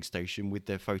polling station with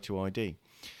their photo ID.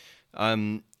 But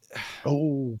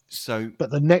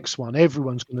the next one,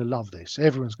 everyone's going to love this.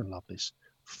 Everyone's going to love this.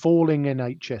 Falling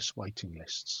NHS waiting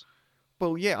lists.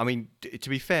 Well, yeah, I mean, to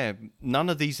be fair, none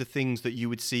of these are things that you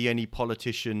would see any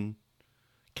politician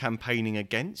campaigning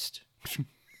against.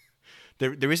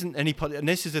 there isn't any, and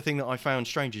this is the thing that I found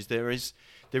strange, is there is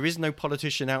no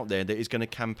politician out there that is going to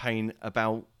campaign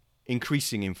about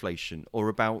increasing inflation or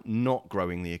about not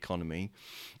growing the economy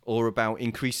or about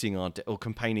increasing our debt or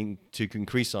campaigning to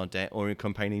increase our debt or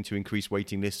campaigning to increase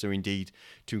waiting lists or indeed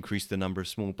to increase the number of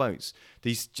small boats.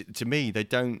 These, to me, they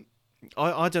don't,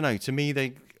 I don't know, to me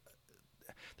they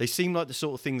seem like the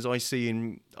sort of things I've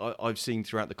seen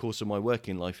throughout the course of my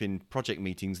working life in project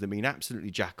meetings that mean absolutely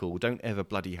jack all, don't ever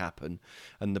bloody happen,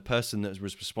 and the person that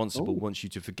was responsible wants you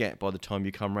to forget by the time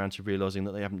you come around to realising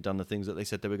that they haven't done the things that they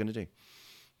said they were going to do.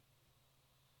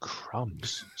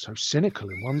 Crumbs. So cynical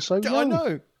in one, so young. I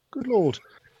know. Good Lord.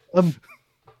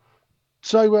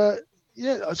 So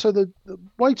the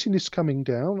waiting is coming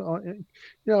down.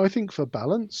 I think for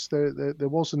balance, there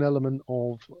was an element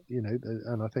of,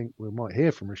 and I think we might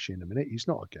hear from Rishi in a minute. He's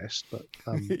not a guest, but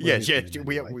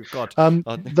we've got.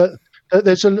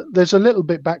 There's a little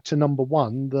bit back to number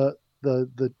one that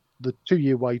the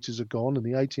 2-year waiters are gone and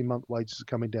the 18-month waiters are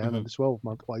coming down and the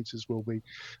 12-month waiters will be.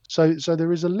 So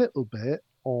there is a little bit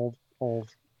of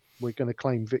we're going to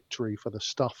claim victory for the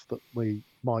stuff that we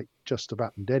might just have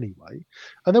happened anyway.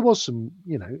 And there was some,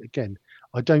 again,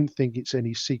 I don't think it's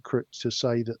any secret to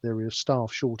say that there are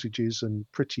staff shortages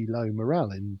and pretty low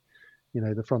morale in,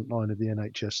 the front line of the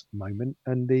NHS at the moment.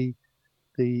 And the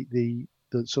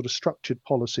sort of structured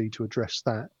policy to address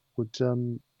that would,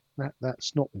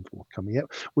 that's not been forthcoming yet,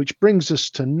 which brings us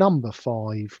to number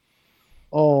 5.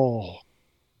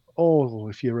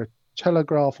 If you're a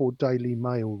Telegraph or Daily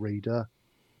Mail reader,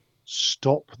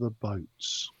 stop the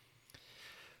boats.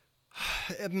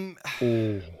 That's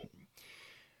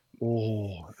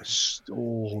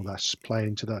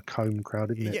playing to that home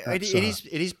crowd, isn't it? It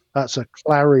is. That's a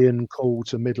clarion call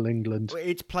to Middle England.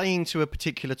 It's playing to a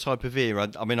particular type of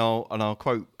era. I mean, I'll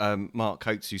quote Mark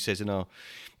Coates, who says in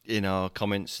our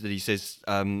comments that he says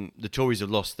the Tories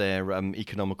have lost their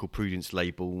economical prudence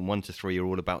label, and 1 to 3 are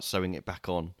all about sewing it back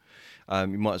on.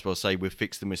 You might as well say we've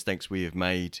fixed the mistakes we have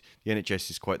made. The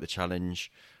NHS is quite the challenge.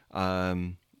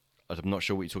 I'm not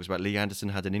sure what he talks about. Lee Anderson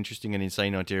had an interesting and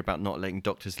insane idea about not letting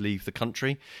doctors leave the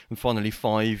country. And finally,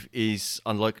 5 is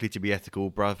unlikely to be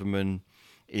ethical. Braverman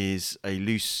is a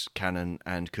loose cannon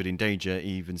and could endanger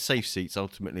even safe seats,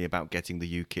 ultimately about getting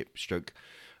the UKIP stroke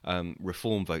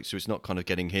reform vote. So it's not kind of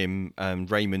getting him.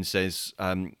 Raymond says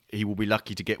he will be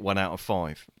lucky to get 1 out of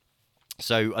 5.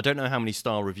 So I don't know how many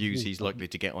star reviews he's likely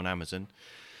to get on Amazon,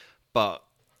 but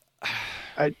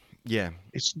Yeah.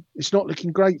 it's not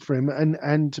looking great for him.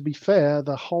 And to be fair,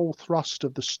 the whole thrust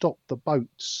of the stop the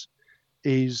boats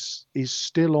is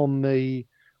still on the,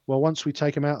 well, once we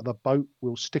take them out of the boat,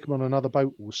 we'll stick them on another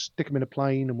boat, we'll stick them in a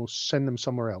plane, and we'll send them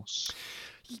somewhere else.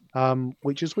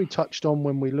 Which, as we touched on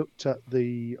when we looked at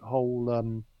the whole,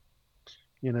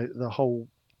 the whole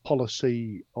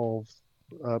policy of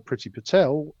Priti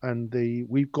Patel, and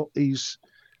we've got these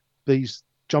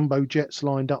jumbo jets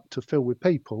lined up to fill with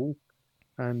people,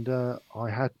 and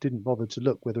I didn't bother to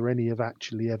look whether any have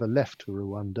actually ever left for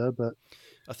Rwanda, but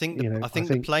I think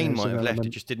the plane might have left. It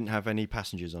just didn't have any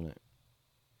passengers on it.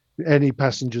 Any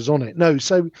passengers on it? No.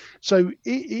 So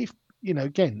if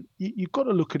again, you've got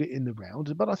to look at it in the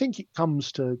round. But I think it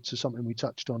comes to something we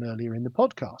touched on earlier in the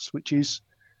podcast, which is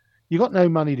you got no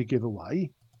money to give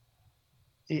away.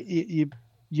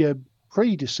 Your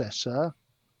predecessor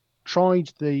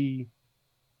tried the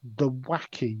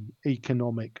wacky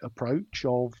economic approach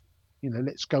of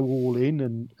let's go all in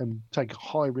and take a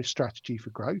high risk strategy for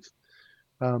growth.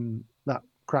 That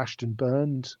crashed and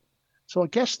burned. So I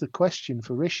guess the question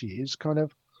for Rishi is kind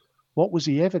of, what was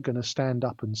he ever going to stand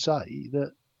up and say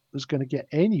that was going to get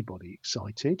anybody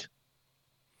excited?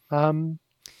 I don't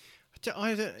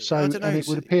know. And it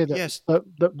would appear that yes.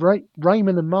 that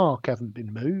Raymond and Mark haven't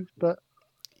been moved, but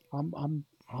I'm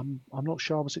not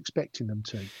sure I was expecting them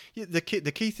to. Yeah, the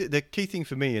key thing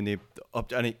for me, and it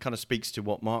kind of speaks to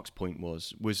what Mark's point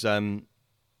was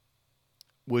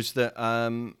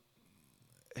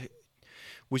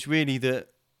really that,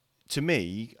 to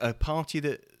me, a party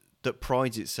that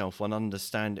prides itself on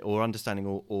understanding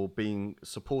or being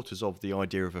supporters of the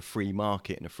idea of a free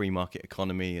market and a free market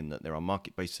economy, and that there are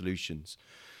market-based solutions,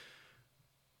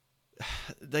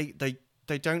 they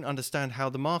don't understand how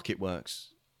the market works.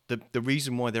 The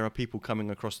reason why there are people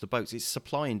coming across the boats is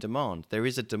supply and demand. There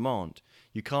is a demand.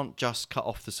 You can't just cut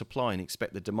off the supply and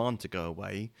expect the demand to go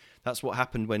away. That's what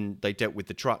happened when they dealt with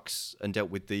the trucks and dealt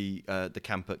with the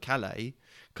camp at Calais,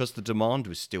 because the demand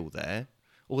was still there.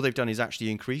 All they've done is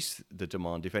actually increase the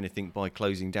demand, if anything, by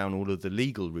closing down all of the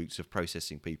legal routes of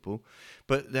processing people.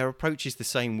 But their approach is the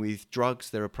same with drugs.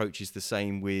 Their approach is the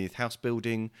same with house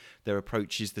building. Their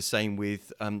approach is the same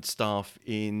with staff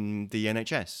in the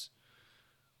NHS.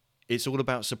 It's all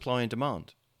about supply and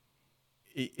demand.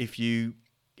 If you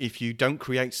don't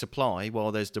create supply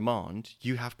while there's demand,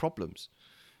 you have problems.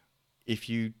 If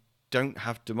you don't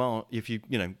have demand, at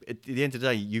the end of the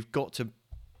day, you've got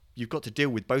to deal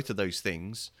with both of those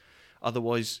things.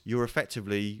 Otherwise, you're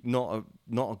effectively not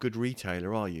a good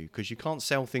retailer, are you? Because you can't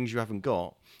sell things you haven't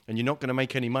got, and you're not going to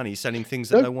make any money selling things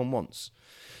that no one wants.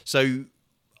 So,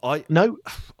 I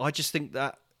just think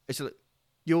that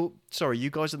you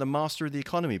guys are the master of the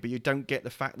economy, but you don't get the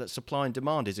fact that supply and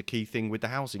demand is a key thing with the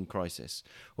housing crisis,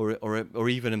 or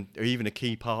even a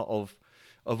key part of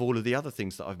all of the other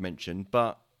things that I've mentioned.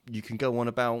 But you can go on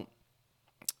about,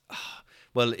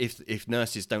 well, if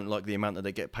nurses don't like the amount that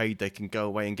they get paid, they can go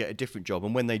away and get a different job.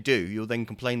 And when they do, you'll then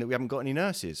complain that we haven't got any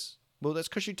nurses. Well, that's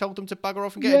because you told them to bugger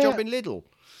off and get a job in Lidl.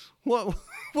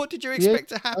 What did you expect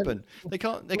to happen? They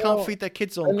can't feed their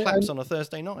kids on claps on a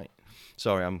Thursday night.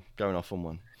 Sorry, I'm going off on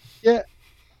one. Yeah.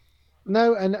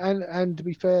 No, and to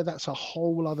be fair, that's a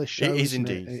whole other show. It is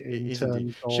indeed.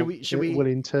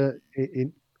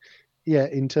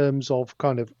 In terms of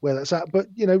kind of where that's at. But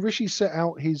Rishi set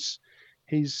out his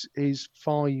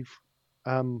 5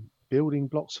 building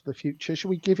blocks for the future. Should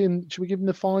we give him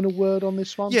the final word on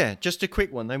this one? Yeah, just a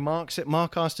quick one though. Mark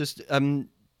asked us,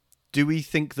 do we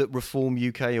think that Reform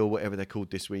UK, or whatever they're called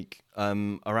this week,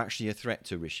 are actually a threat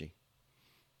to Rishi?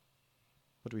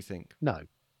 What do we think? No.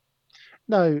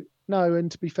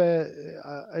 And to be fair,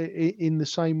 in the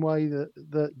same way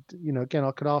that again,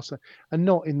 I could ask that, and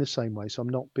not in the same way. So I'm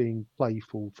not being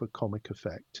playful for comic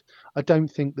effect. I don't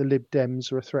think the Lib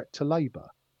Dems are a threat to Labour.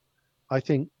 I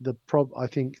think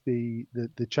the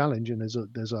challenge, and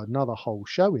there's another whole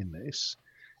show in this,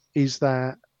 is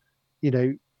that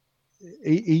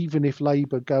even if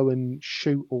Labour go and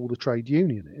shoot all the trade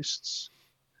unionists,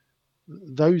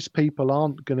 those people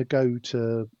aren't going to go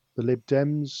to the Lib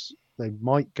Dems. They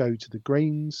might go to the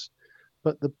Greens,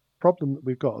 but the problem that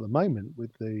we've got at the moment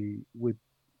it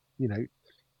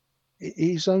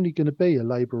is only going to be a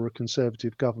Labour or a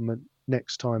Conservative government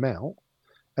next time out,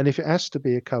 and if it has to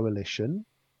be a coalition,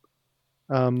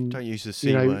 don't use the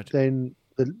C word. Then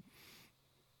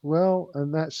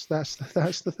and that's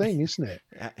the thing, isn't it?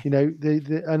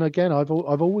 And again, I've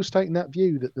always taken that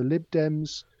view that the Lib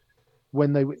Dems,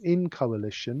 when they were in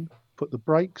coalition, put the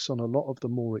brakes on a lot of the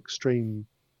more extreme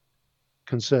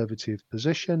Conservative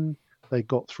position. They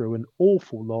got through an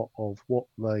awful lot of what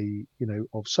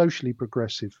of socially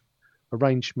progressive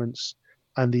arrangements.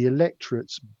 and the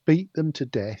electorates beat them to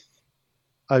death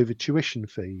over tuition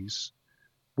fees,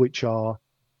 which are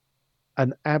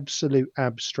an absolute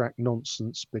abstract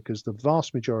nonsense because the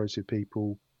vast majority of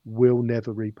people will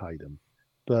never repay them.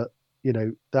 But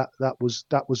that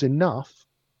was enough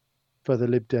for the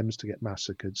Lib Dems to get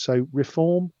massacred. So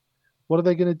reform, what are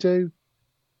they going to do?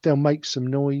 They'll make some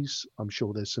noise. I'm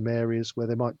sure there's some areas where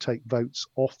they might take votes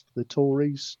off the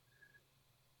Tories,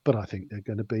 but I think they're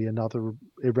going to be another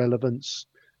irrelevance.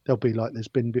 They'll be like there's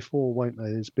been before, won't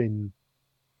they? There's been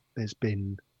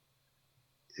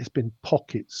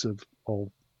pockets of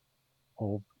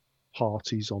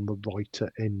parties on the right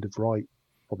end of right,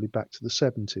 probably back to the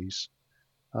 70s.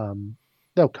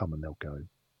 They'll come and they'll go.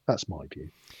 That's my view.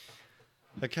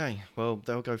 Okay, well,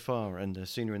 they'll go far, and the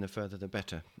sooner and the further, the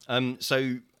better.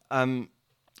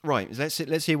 Right,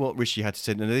 let's hear what Rishi had to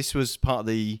say. Now, this was part of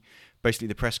basically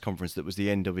the press conference that was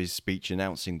the end of his speech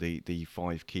announcing the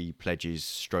 5 key pledges,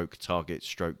 stroke targets,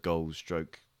 stroke goals,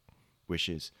 stroke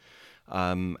wishes.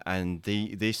 And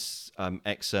this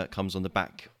excerpt comes on the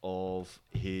back of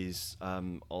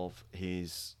a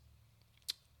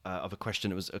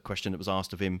question that was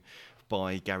asked of him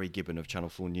by Gary Gibbon of Channel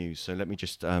 4 News. So let me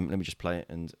just play it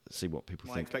and see what people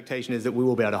think. My expectation is that we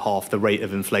will be able to halve the rate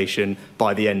of inflation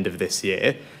by the end of this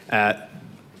year.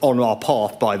 On our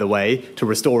path, by the way, to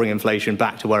restoring inflation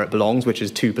back to where it belongs, which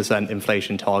is 2%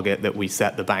 inflation target that we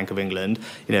set the Bank of England.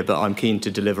 But I'm keen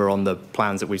to deliver on the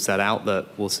plans that we've set out that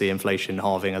we'll see inflation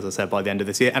halving, as I said, by the end of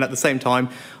this year. And at the same time,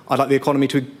 I'd like the economy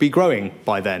to be growing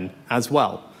by then as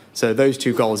well. So those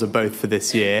 2 goals are both for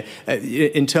this year.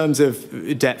 In terms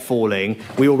of debt falling,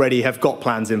 we already have got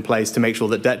plans in place to make sure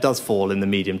that debt does fall in the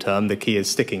medium term. The key is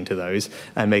sticking to those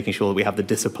and making sure that we have the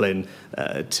discipline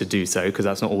to do so, because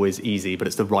that's not always easy, but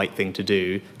it's the right thing to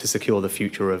do to secure the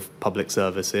future of public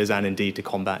services and indeed to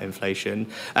combat inflation.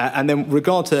 And then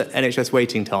regard to NHS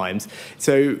waiting times,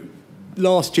 so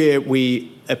last year we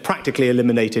practically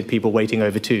eliminated people waiting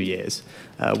over 2 years.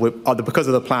 Because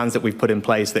of the plans that we've put in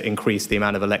place that increase the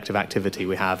amount of elective activity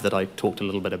we have that I talked a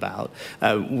little bit about,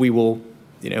 we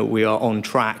are on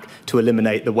track to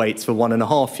eliminate the waits for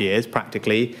 1.5 years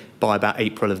practically by about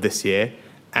April of this year.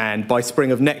 And by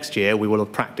spring of next year, we will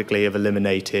have practically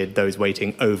eliminated those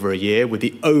waiting over a year, with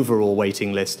the overall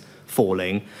waiting list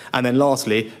falling. And then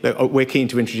lastly, we're keen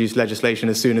to introduce legislation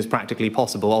as soon as practically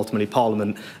possible. Ultimately,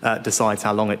 Parliament decides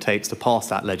how long it takes to pass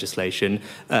that legislation.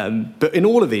 But in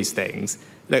all of these things,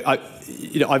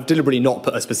 I've deliberately not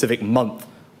put a specific month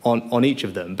on each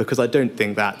of them, because I don't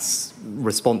think that's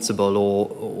responsible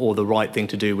or the right thing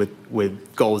to do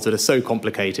with goals that are so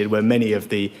complicated, where many of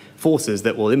the forces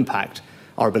that will impact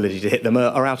our ability to hit them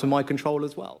are out of my control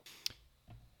as well.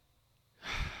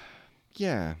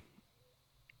 Yeah.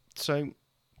 So,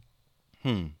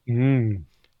 we'll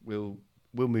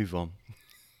move on.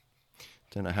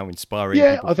 Don't know how inspiring.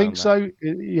 Yeah, people I think found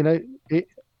so.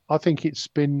 I think it's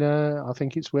been. I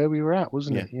think it's where we were at,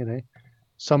 wasn't it?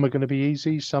 Some are going to be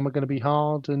easy, some are going to be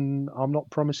hard, and I'm not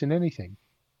promising anything.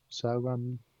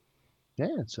 So,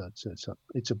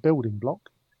 it's a building block.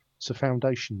 It's a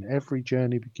foundation. Every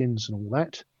journey begins and all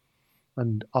that,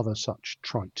 and other such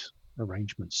trite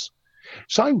arrangements.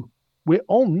 So we're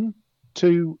on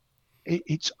to.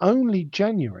 It's only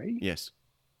January. Yes.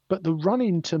 But the run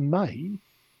into May.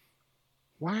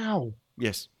 Wow.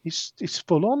 Yes. It's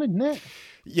full on, isn't it?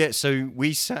 Yeah. So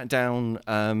we sat down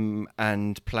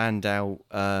and planned out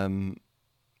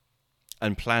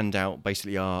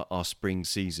basically our spring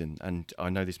season. And I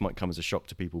know this might come as a shock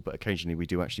to people, but occasionally we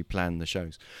do actually plan the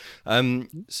shows.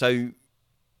 So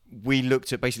we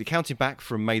looked at basically counting back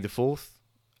from May the 4th,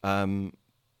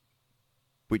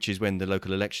 which is when the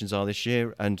local elections are this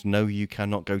year. And no, you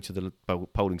cannot go to the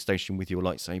polling station with your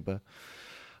lightsaber.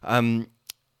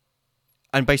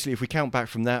 And basically, if we count back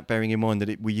from that, bearing in mind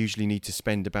that we usually need to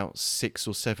spend about 6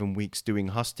 or 7 weeks doing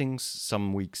hustings,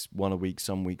 some weeks 1 a week,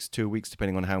 some weeks 2 a week,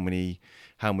 depending on how many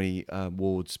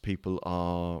wards people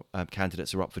are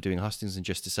candidates are up for doing hustings. And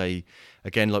just to say,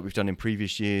 again, like we've done in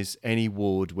previous years, any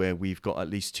ward where we've got at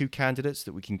least 2 candidates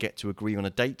that we can get to agree on a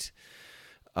date,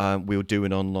 we'll do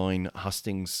an online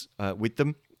hustings with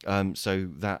them. So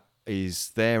that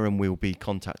is there, and we'll be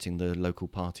contacting the local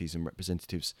parties and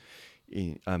representatives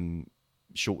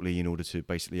shortly in order to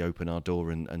basically open our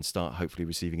door and start hopefully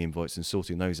receiving invites and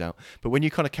sorting those out. But when you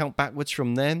kind of count backwards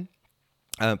from then,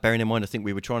 bearing in mind, I think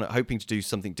we were hoping to do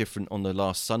something different on the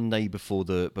last Sunday before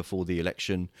the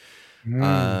election.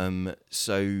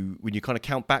 So when you kind of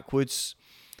count backwards,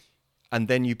 and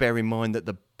then you bear in mind that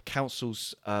the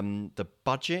council's the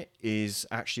budget is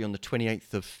actually on the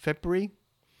 28th of February.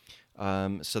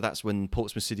 So that's when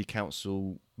Portsmouth City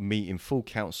Council meet in full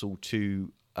council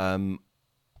to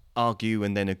argue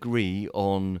and then agree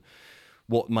on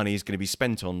what money is going to be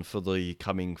spent on for the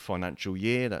coming financial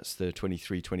year. That's the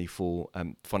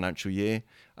 23-24 financial year,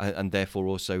 and therefore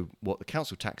also what the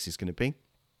council tax is going to be.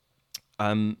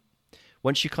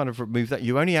 Once you kind of remove that,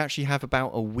 you only actually have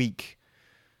about a week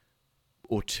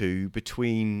or two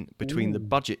between the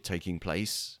budget taking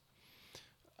place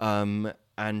and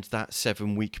that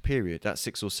 7 week period, that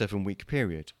 6 or 7 week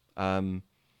period. And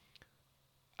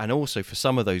also for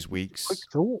some of those weeks,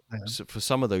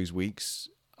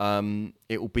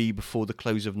 it will be before the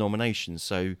close of nominations.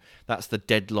 So that's the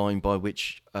deadline by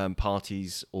which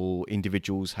parties or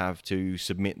individuals have to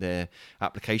submit their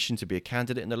application to be a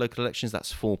candidate in the local elections.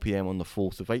 That's 4 p.m. on the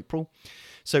 4th of April.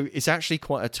 So it's actually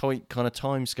quite a tight kind of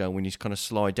timescale when you kind of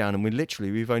slide down. And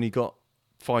we've only got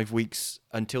 5 weeks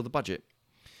until the budget.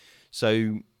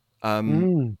 So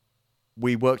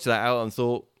we worked that out and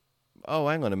thought, oh,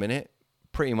 hang on a minute.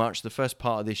 Pretty much the first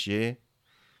part of this year,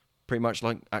 pretty much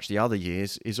like actually other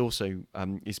years, is also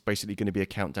is basically going to be a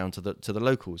countdown to the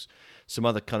locals. Some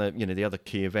other kind of, the other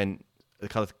key event, the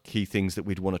kind of key things that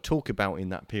we'd want to talk about in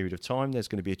that period of time. There's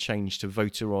going to be a change to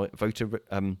voter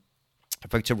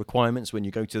requirements when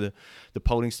you go to the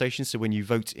polling station. So when you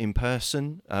vote in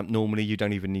person, normally you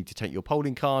don't even need to take your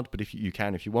polling card, but if you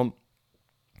can if you want.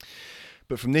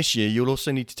 But from this year, you'll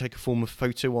also need to take a form of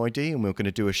photo ID, and we're going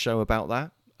to do a show about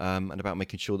that. And about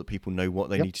making sure that people know what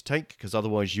they need to take, because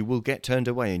otherwise you will get turned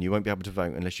away and you won't be able to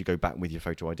vote unless you go back with your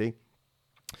photo ID.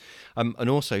 And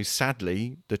also,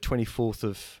 sadly, the 24th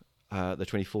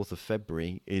of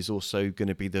February is also going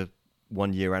to be the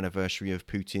 1 year anniversary of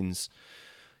Putin's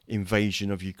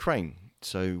invasion of Ukraine.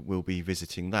 So we'll be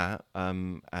visiting that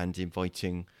and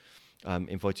inviting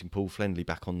Paul Flenley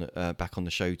back on the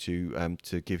show to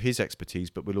give his expertise.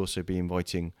 But we'll also be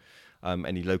inviting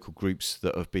any local groups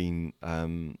that have been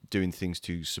doing things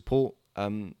to support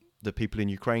the people in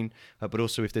Ukraine, but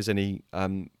also if there's any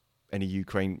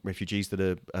Ukraine refugees that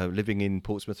are living in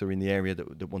Portsmouth or in the area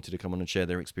that wanted to come on and share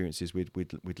their experiences,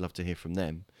 we'd love to hear from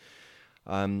them.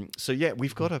 So yeah,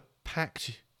 we've got a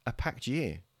packed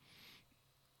year.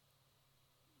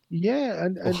 Yeah,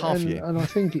 and half year. And I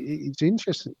think it's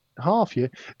interesting. Half year.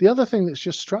 The other thing that's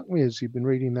just struck me as you've been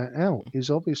reading that out is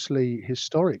obviously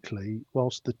historically,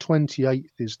 whilst the 28th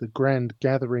is the grand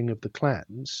gathering of the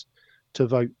clans to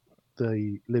vote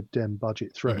the Lib Dem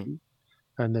budget through,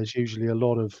 and there's usually a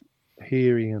lot of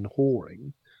hearing and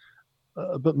hawing,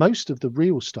 but most of the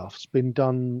real stuff's been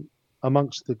done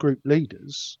amongst the group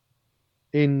leaders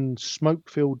in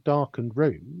smoke-filled, darkened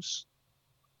rooms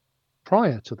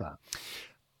prior to that.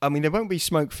 I mean, there won't be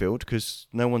smoke filled because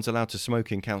no one's allowed to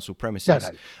smoke in council premises.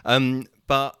 No.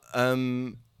 But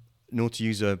nor to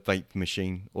use a vape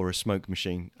machine or a smoke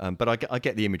machine. But I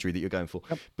get the imagery that you're going for.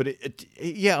 Yep. But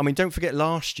I mean, don't forget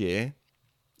last year,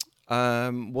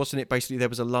 wasn't it basically there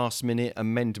was a last minute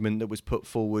amendment that was put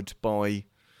forward by,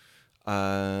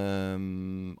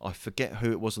 I forget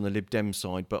who it was on the Lib Dem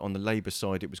side, but on the Labour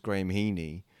side it was Graham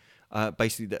Heaney.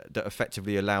 Basically that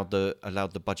effectively allowed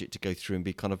the budget to go through and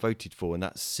be kind of voted for, and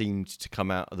that seemed to come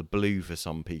out of the blue for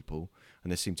some people,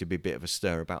 and there seemed to be a bit of a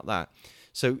stir about that.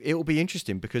 So it will be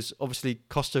interesting because obviously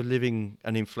cost of living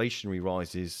and inflationary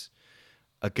rises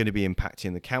are going to be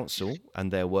impacting the council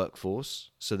and their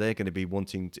workforce. So they're going to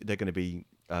be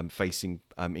facing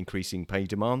increasing pay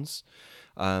demands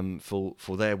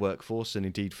for their workforce, and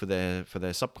indeed for their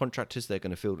subcontractors. They're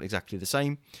going to feel exactly the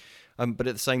same. But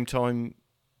at the same time,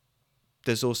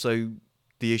 there's also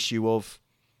the issue of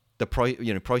the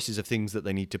prices of things that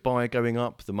they need to buy are going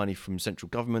up. The money from central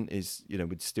government isn't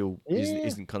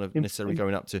kind of necessarily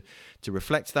going up to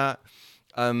reflect that.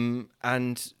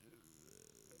 And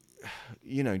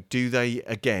do they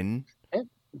again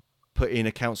put in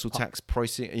a council tax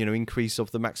pricing, increase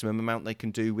of the maximum amount they can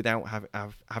do without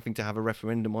having to have a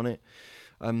referendum on it,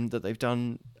 that they've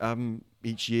done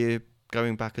each year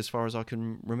going back as far as I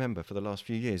can remember for the last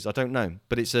few years. I don't know,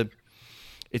 but it's going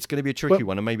to be a tricky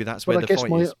one, and maybe that's where the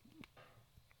fight is.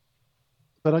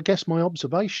 But I guess my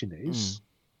observation is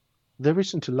there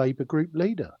isn't a Labour group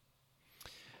leader.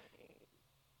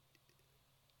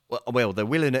 Well, there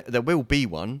will be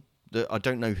one. I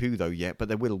don't know who though yet, but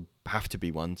there will have to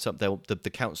be one. So the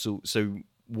council. So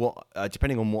what?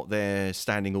 Depending on what their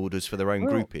standing orders for their own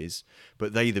group is,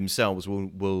 but they themselves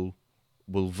will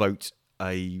vote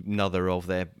another of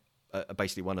their.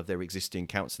 Basically one of their existing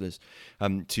councillors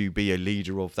to be a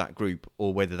leader of that group,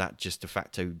 or whether that just de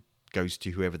facto goes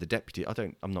to whoever the deputy.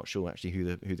 I'm not sure actually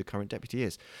who the current deputy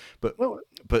is, but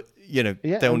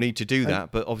they'll need to do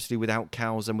that, but obviously without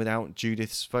Cal's and without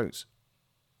Judith's votes,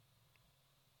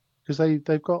 because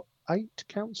they've got 8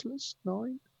 councillors,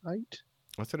 9, 8.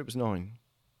 I thought it was 9.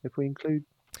 If we include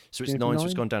So it's 9, so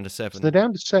it's gone down to 7. So they're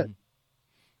down to set. Mm.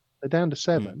 They're down to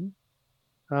 7.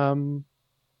 And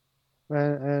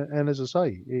as I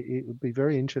say, it would be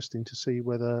very interesting to see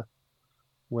whether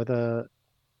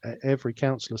every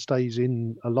councillor stays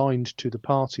aligned to the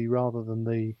party rather than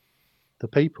the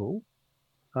people.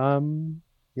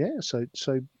 So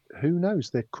who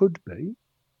knows? There could be.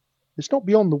 It's not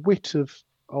beyond the wit of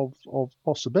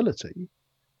possibility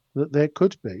that there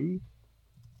could be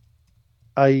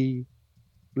a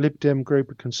Lib Dem group,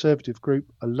 a Conservative group,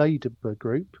 a Labour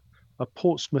group, a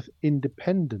Portsmouth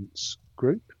Independence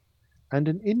group, and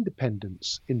an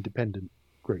independent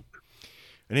group.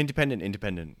 An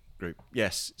independent group,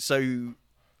 yes. So,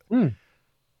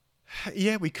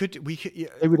 yeah, we could. Yeah.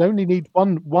 They would only need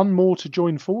one more to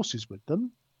join forces with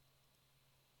them.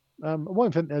 I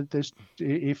won't think that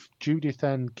if Judith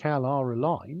and Cal are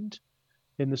aligned,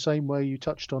 in the same way you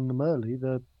touched on them early,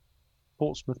 the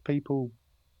Portsmouth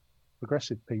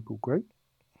Progressive People group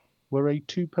were a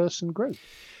 2-person group.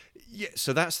 Yeah,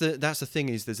 so that's the thing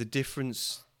is there's a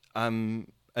difference.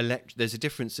 There's a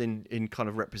difference in kind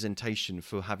of representation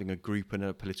for having a group and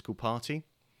a political party.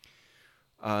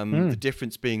 The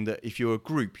difference being that if you're a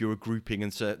group, you're a grouping,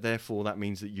 and so therefore that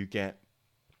means that you get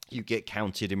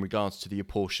counted in regards to the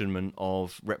apportionment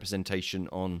of representation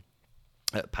on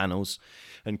panels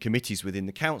and committees within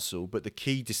the council. But the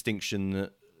key distinction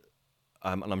that,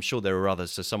 and I'm sure there are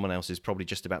others, so someone else is probably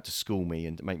just about to school me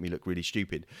and make me look really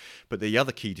stupid. But the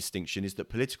other key distinction is that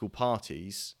political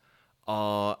parties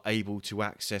are able to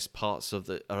access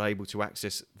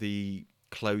the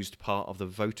closed part of the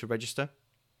voter register.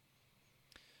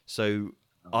 So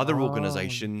other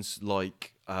organisations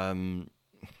like,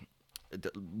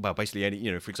 basically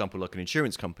any, for example, like an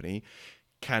insurance company,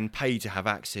 can pay to have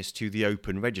access to the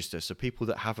open register. So people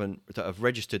that have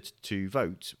registered to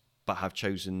vote but have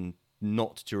chosen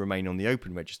not to remain on the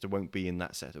open register won't be in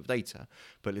that set of data.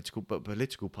 But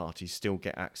political parties still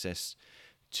get access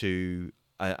to.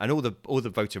 And all the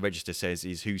voter register says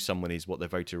is who someone is, what their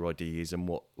voter ID is, and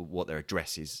what their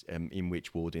address is in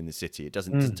which ward in the city. It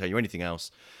doesn't tell you anything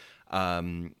else,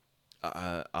 anything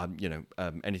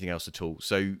else at all.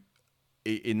 So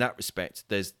in that respect,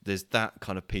 there's that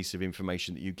kind of piece of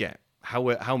information that you get.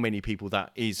 How many people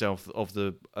that is of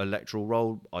the electoral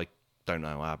roll, I don't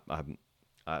know. I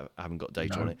haven't got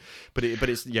data on it, but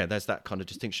it's there's that kind of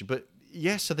distinction. But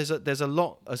yes, so there's a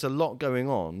lot going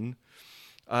on.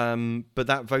 But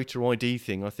that voter ID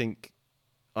thing, I think,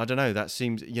 I don't know, that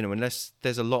seems, unless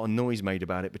there's a lot of noise made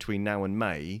about it between now and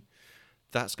May,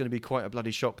 that's going to be quite a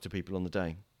bloody shock to people on the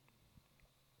day.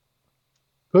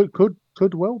 Could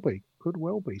well be.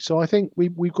 So I think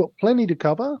we've got plenty to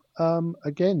cover.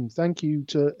 Again, thank you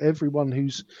to everyone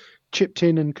who's chipped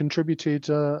in and contributed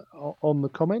on the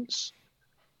comments.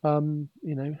 Again,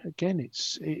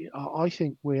 I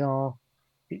think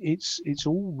it's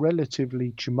all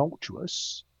relatively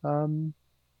tumultuous, and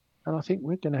I think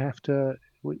we're going to have to.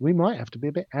 We might have to be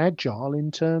a bit agile in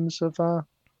terms of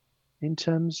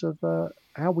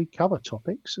how we cover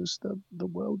topics as the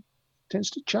world tends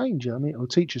to change. I mean, it'll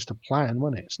teach us to plan,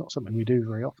 won't it? It's not something we do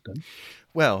very often.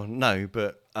 Well, no,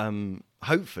 but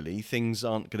hopefully things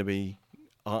aren't going to be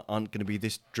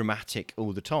this dramatic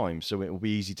all the time, so it will be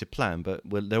easy to plan. But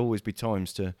there'll always be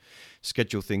times to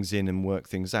schedule things in and work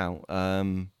things out.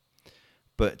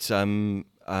 But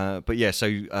yeah.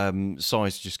 So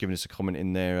Sai's just given us a comment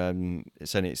in there,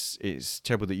 saying it's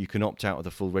terrible that you can opt out of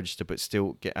the full register but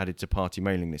still get added to party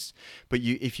mailing lists. But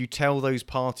if you tell those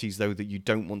parties though that you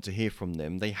don't want to hear from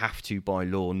them, they have to by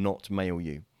law not mail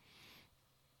you.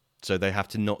 So they have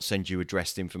to not send you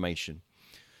addressed information.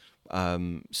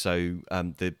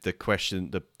 The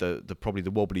question, the probably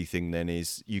the wobbly thing then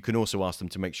is you can also ask them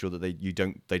to make sure that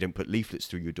they don't put leaflets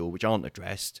through your door which aren't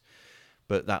addressed,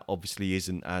 but that obviously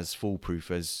isn't as foolproof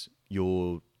as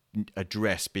your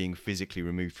address being physically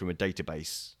removed from a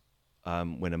database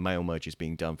when a mail merge is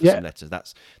being done for some letters.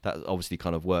 That obviously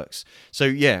kind of works. So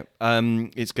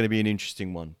it's going to be an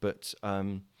interesting one, but.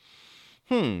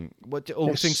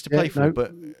 Things to play for,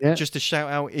 but just a shout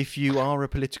out if you are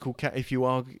if you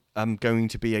are going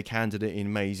to be a candidate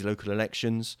in May's local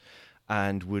elections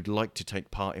and would like to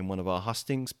take part in one of our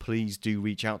hustings, please do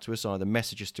reach out to us, either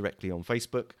message us directly on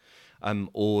Facebook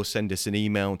or send us an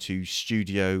email to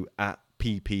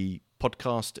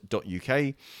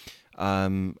studio@pppodcast.uk.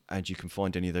 And you can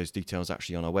find any of those details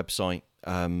actually on our website.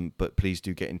 But please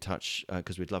do get in touch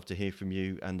because we'd love to hear from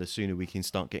you. And the sooner we can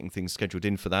start getting things scheduled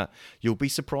in for that, you'll be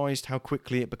surprised how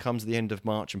quickly it becomes the end of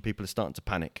March and people are starting to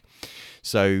panic.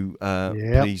 So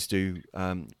please do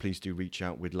reach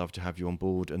out. We'd love to have you on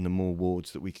board. And the more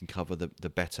wards that we can cover, the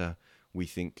better we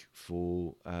think,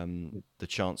 for the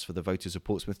chance for the voters of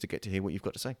Portsmouth to get to hear what you've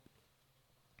got to say.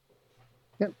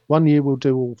 Yeah, 1 year we'll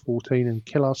do all 14 and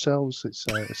kill ourselves. It's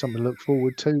something to look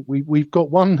forward to. We've got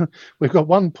one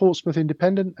Portsmouth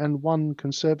Independent and one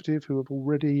Conservative who have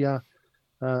already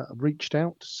reached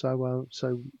out.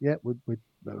 So yeah,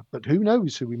 but who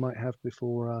knows who we might have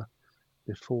before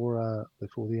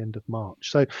the end of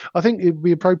March. So I think it'd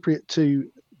be appropriate to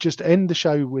just end the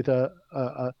show with a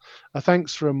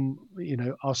thanks from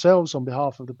ourselves on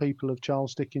behalf of the people of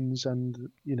Charles Dickens and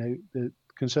the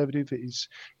Conservative.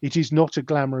 It is not a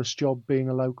glamorous job being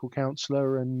a local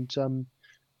councillor, and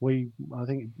I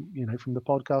think from the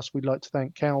podcast we'd like to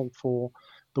thank Cal for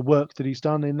the work that he's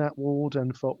done in that ward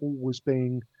and for always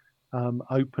being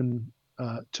open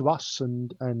to us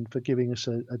and for giving us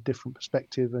a different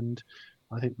perspective. And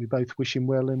I think we both wish him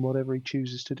well in whatever he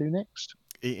chooses to do next.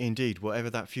 Indeed, whatever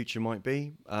that future might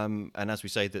be. And as we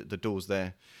say, the door's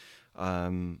there.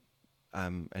 And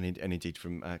indeed,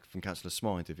 from Councillor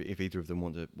Smythe, if either of them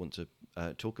want to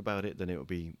talk about it, then it would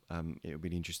be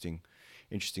interesting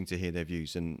to hear their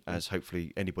views. And as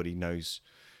hopefully anybody knows,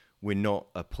 we're not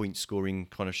a point scoring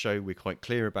kind of show. We're quite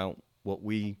clear about what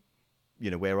we,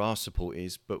 where our support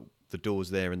is, but the door's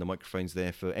there and the microphone's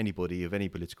there for anybody of any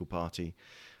political party.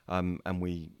 And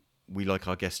we like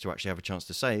our guests to actually have a chance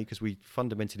to say, because we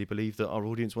fundamentally believe that our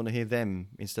audience want to hear them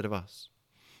instead of us.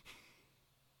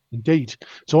 Indeed.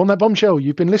 So on that bombshell,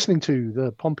 you've been listening to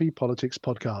the Pompey Politics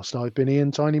Podcast. I've been Ian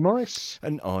Tiny Morris.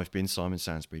 And I've been Simon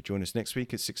Sainsbury. Join us next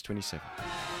week at 6:27.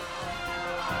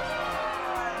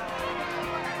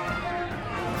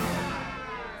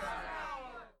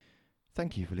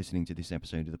 Thank you for listening to this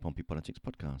episode of the Pompey Politics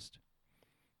Podcast.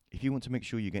 If you want to make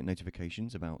sure you get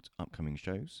notifications about upcoming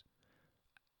shows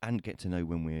and get to know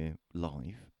when we're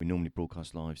live, we normally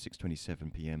broadcast live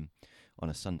 6:27 p.m. on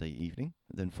a Sunday evening,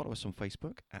 then follow us on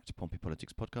Facebook at Pompey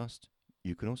Politics Podcast.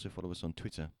 You can also follow us on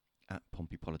Twitter at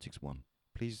Pompey Politics 1.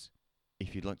 Please,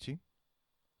 if you'd like to,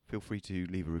 feel free to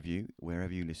leave a review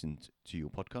wherever you listen to your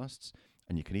podcasts,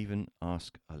 and you can even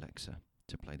ask Alexa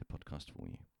to play the podcast for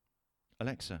you.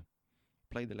 Alexa,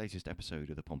 play the latest episode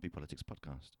of the Pompey Politics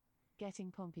Podcast.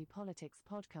 Getting Pompey Politics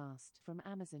Podcast from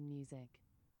Amazon Music.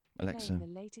 Alexa,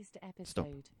 Playing the latest episode. stop.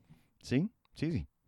 See? It's easy.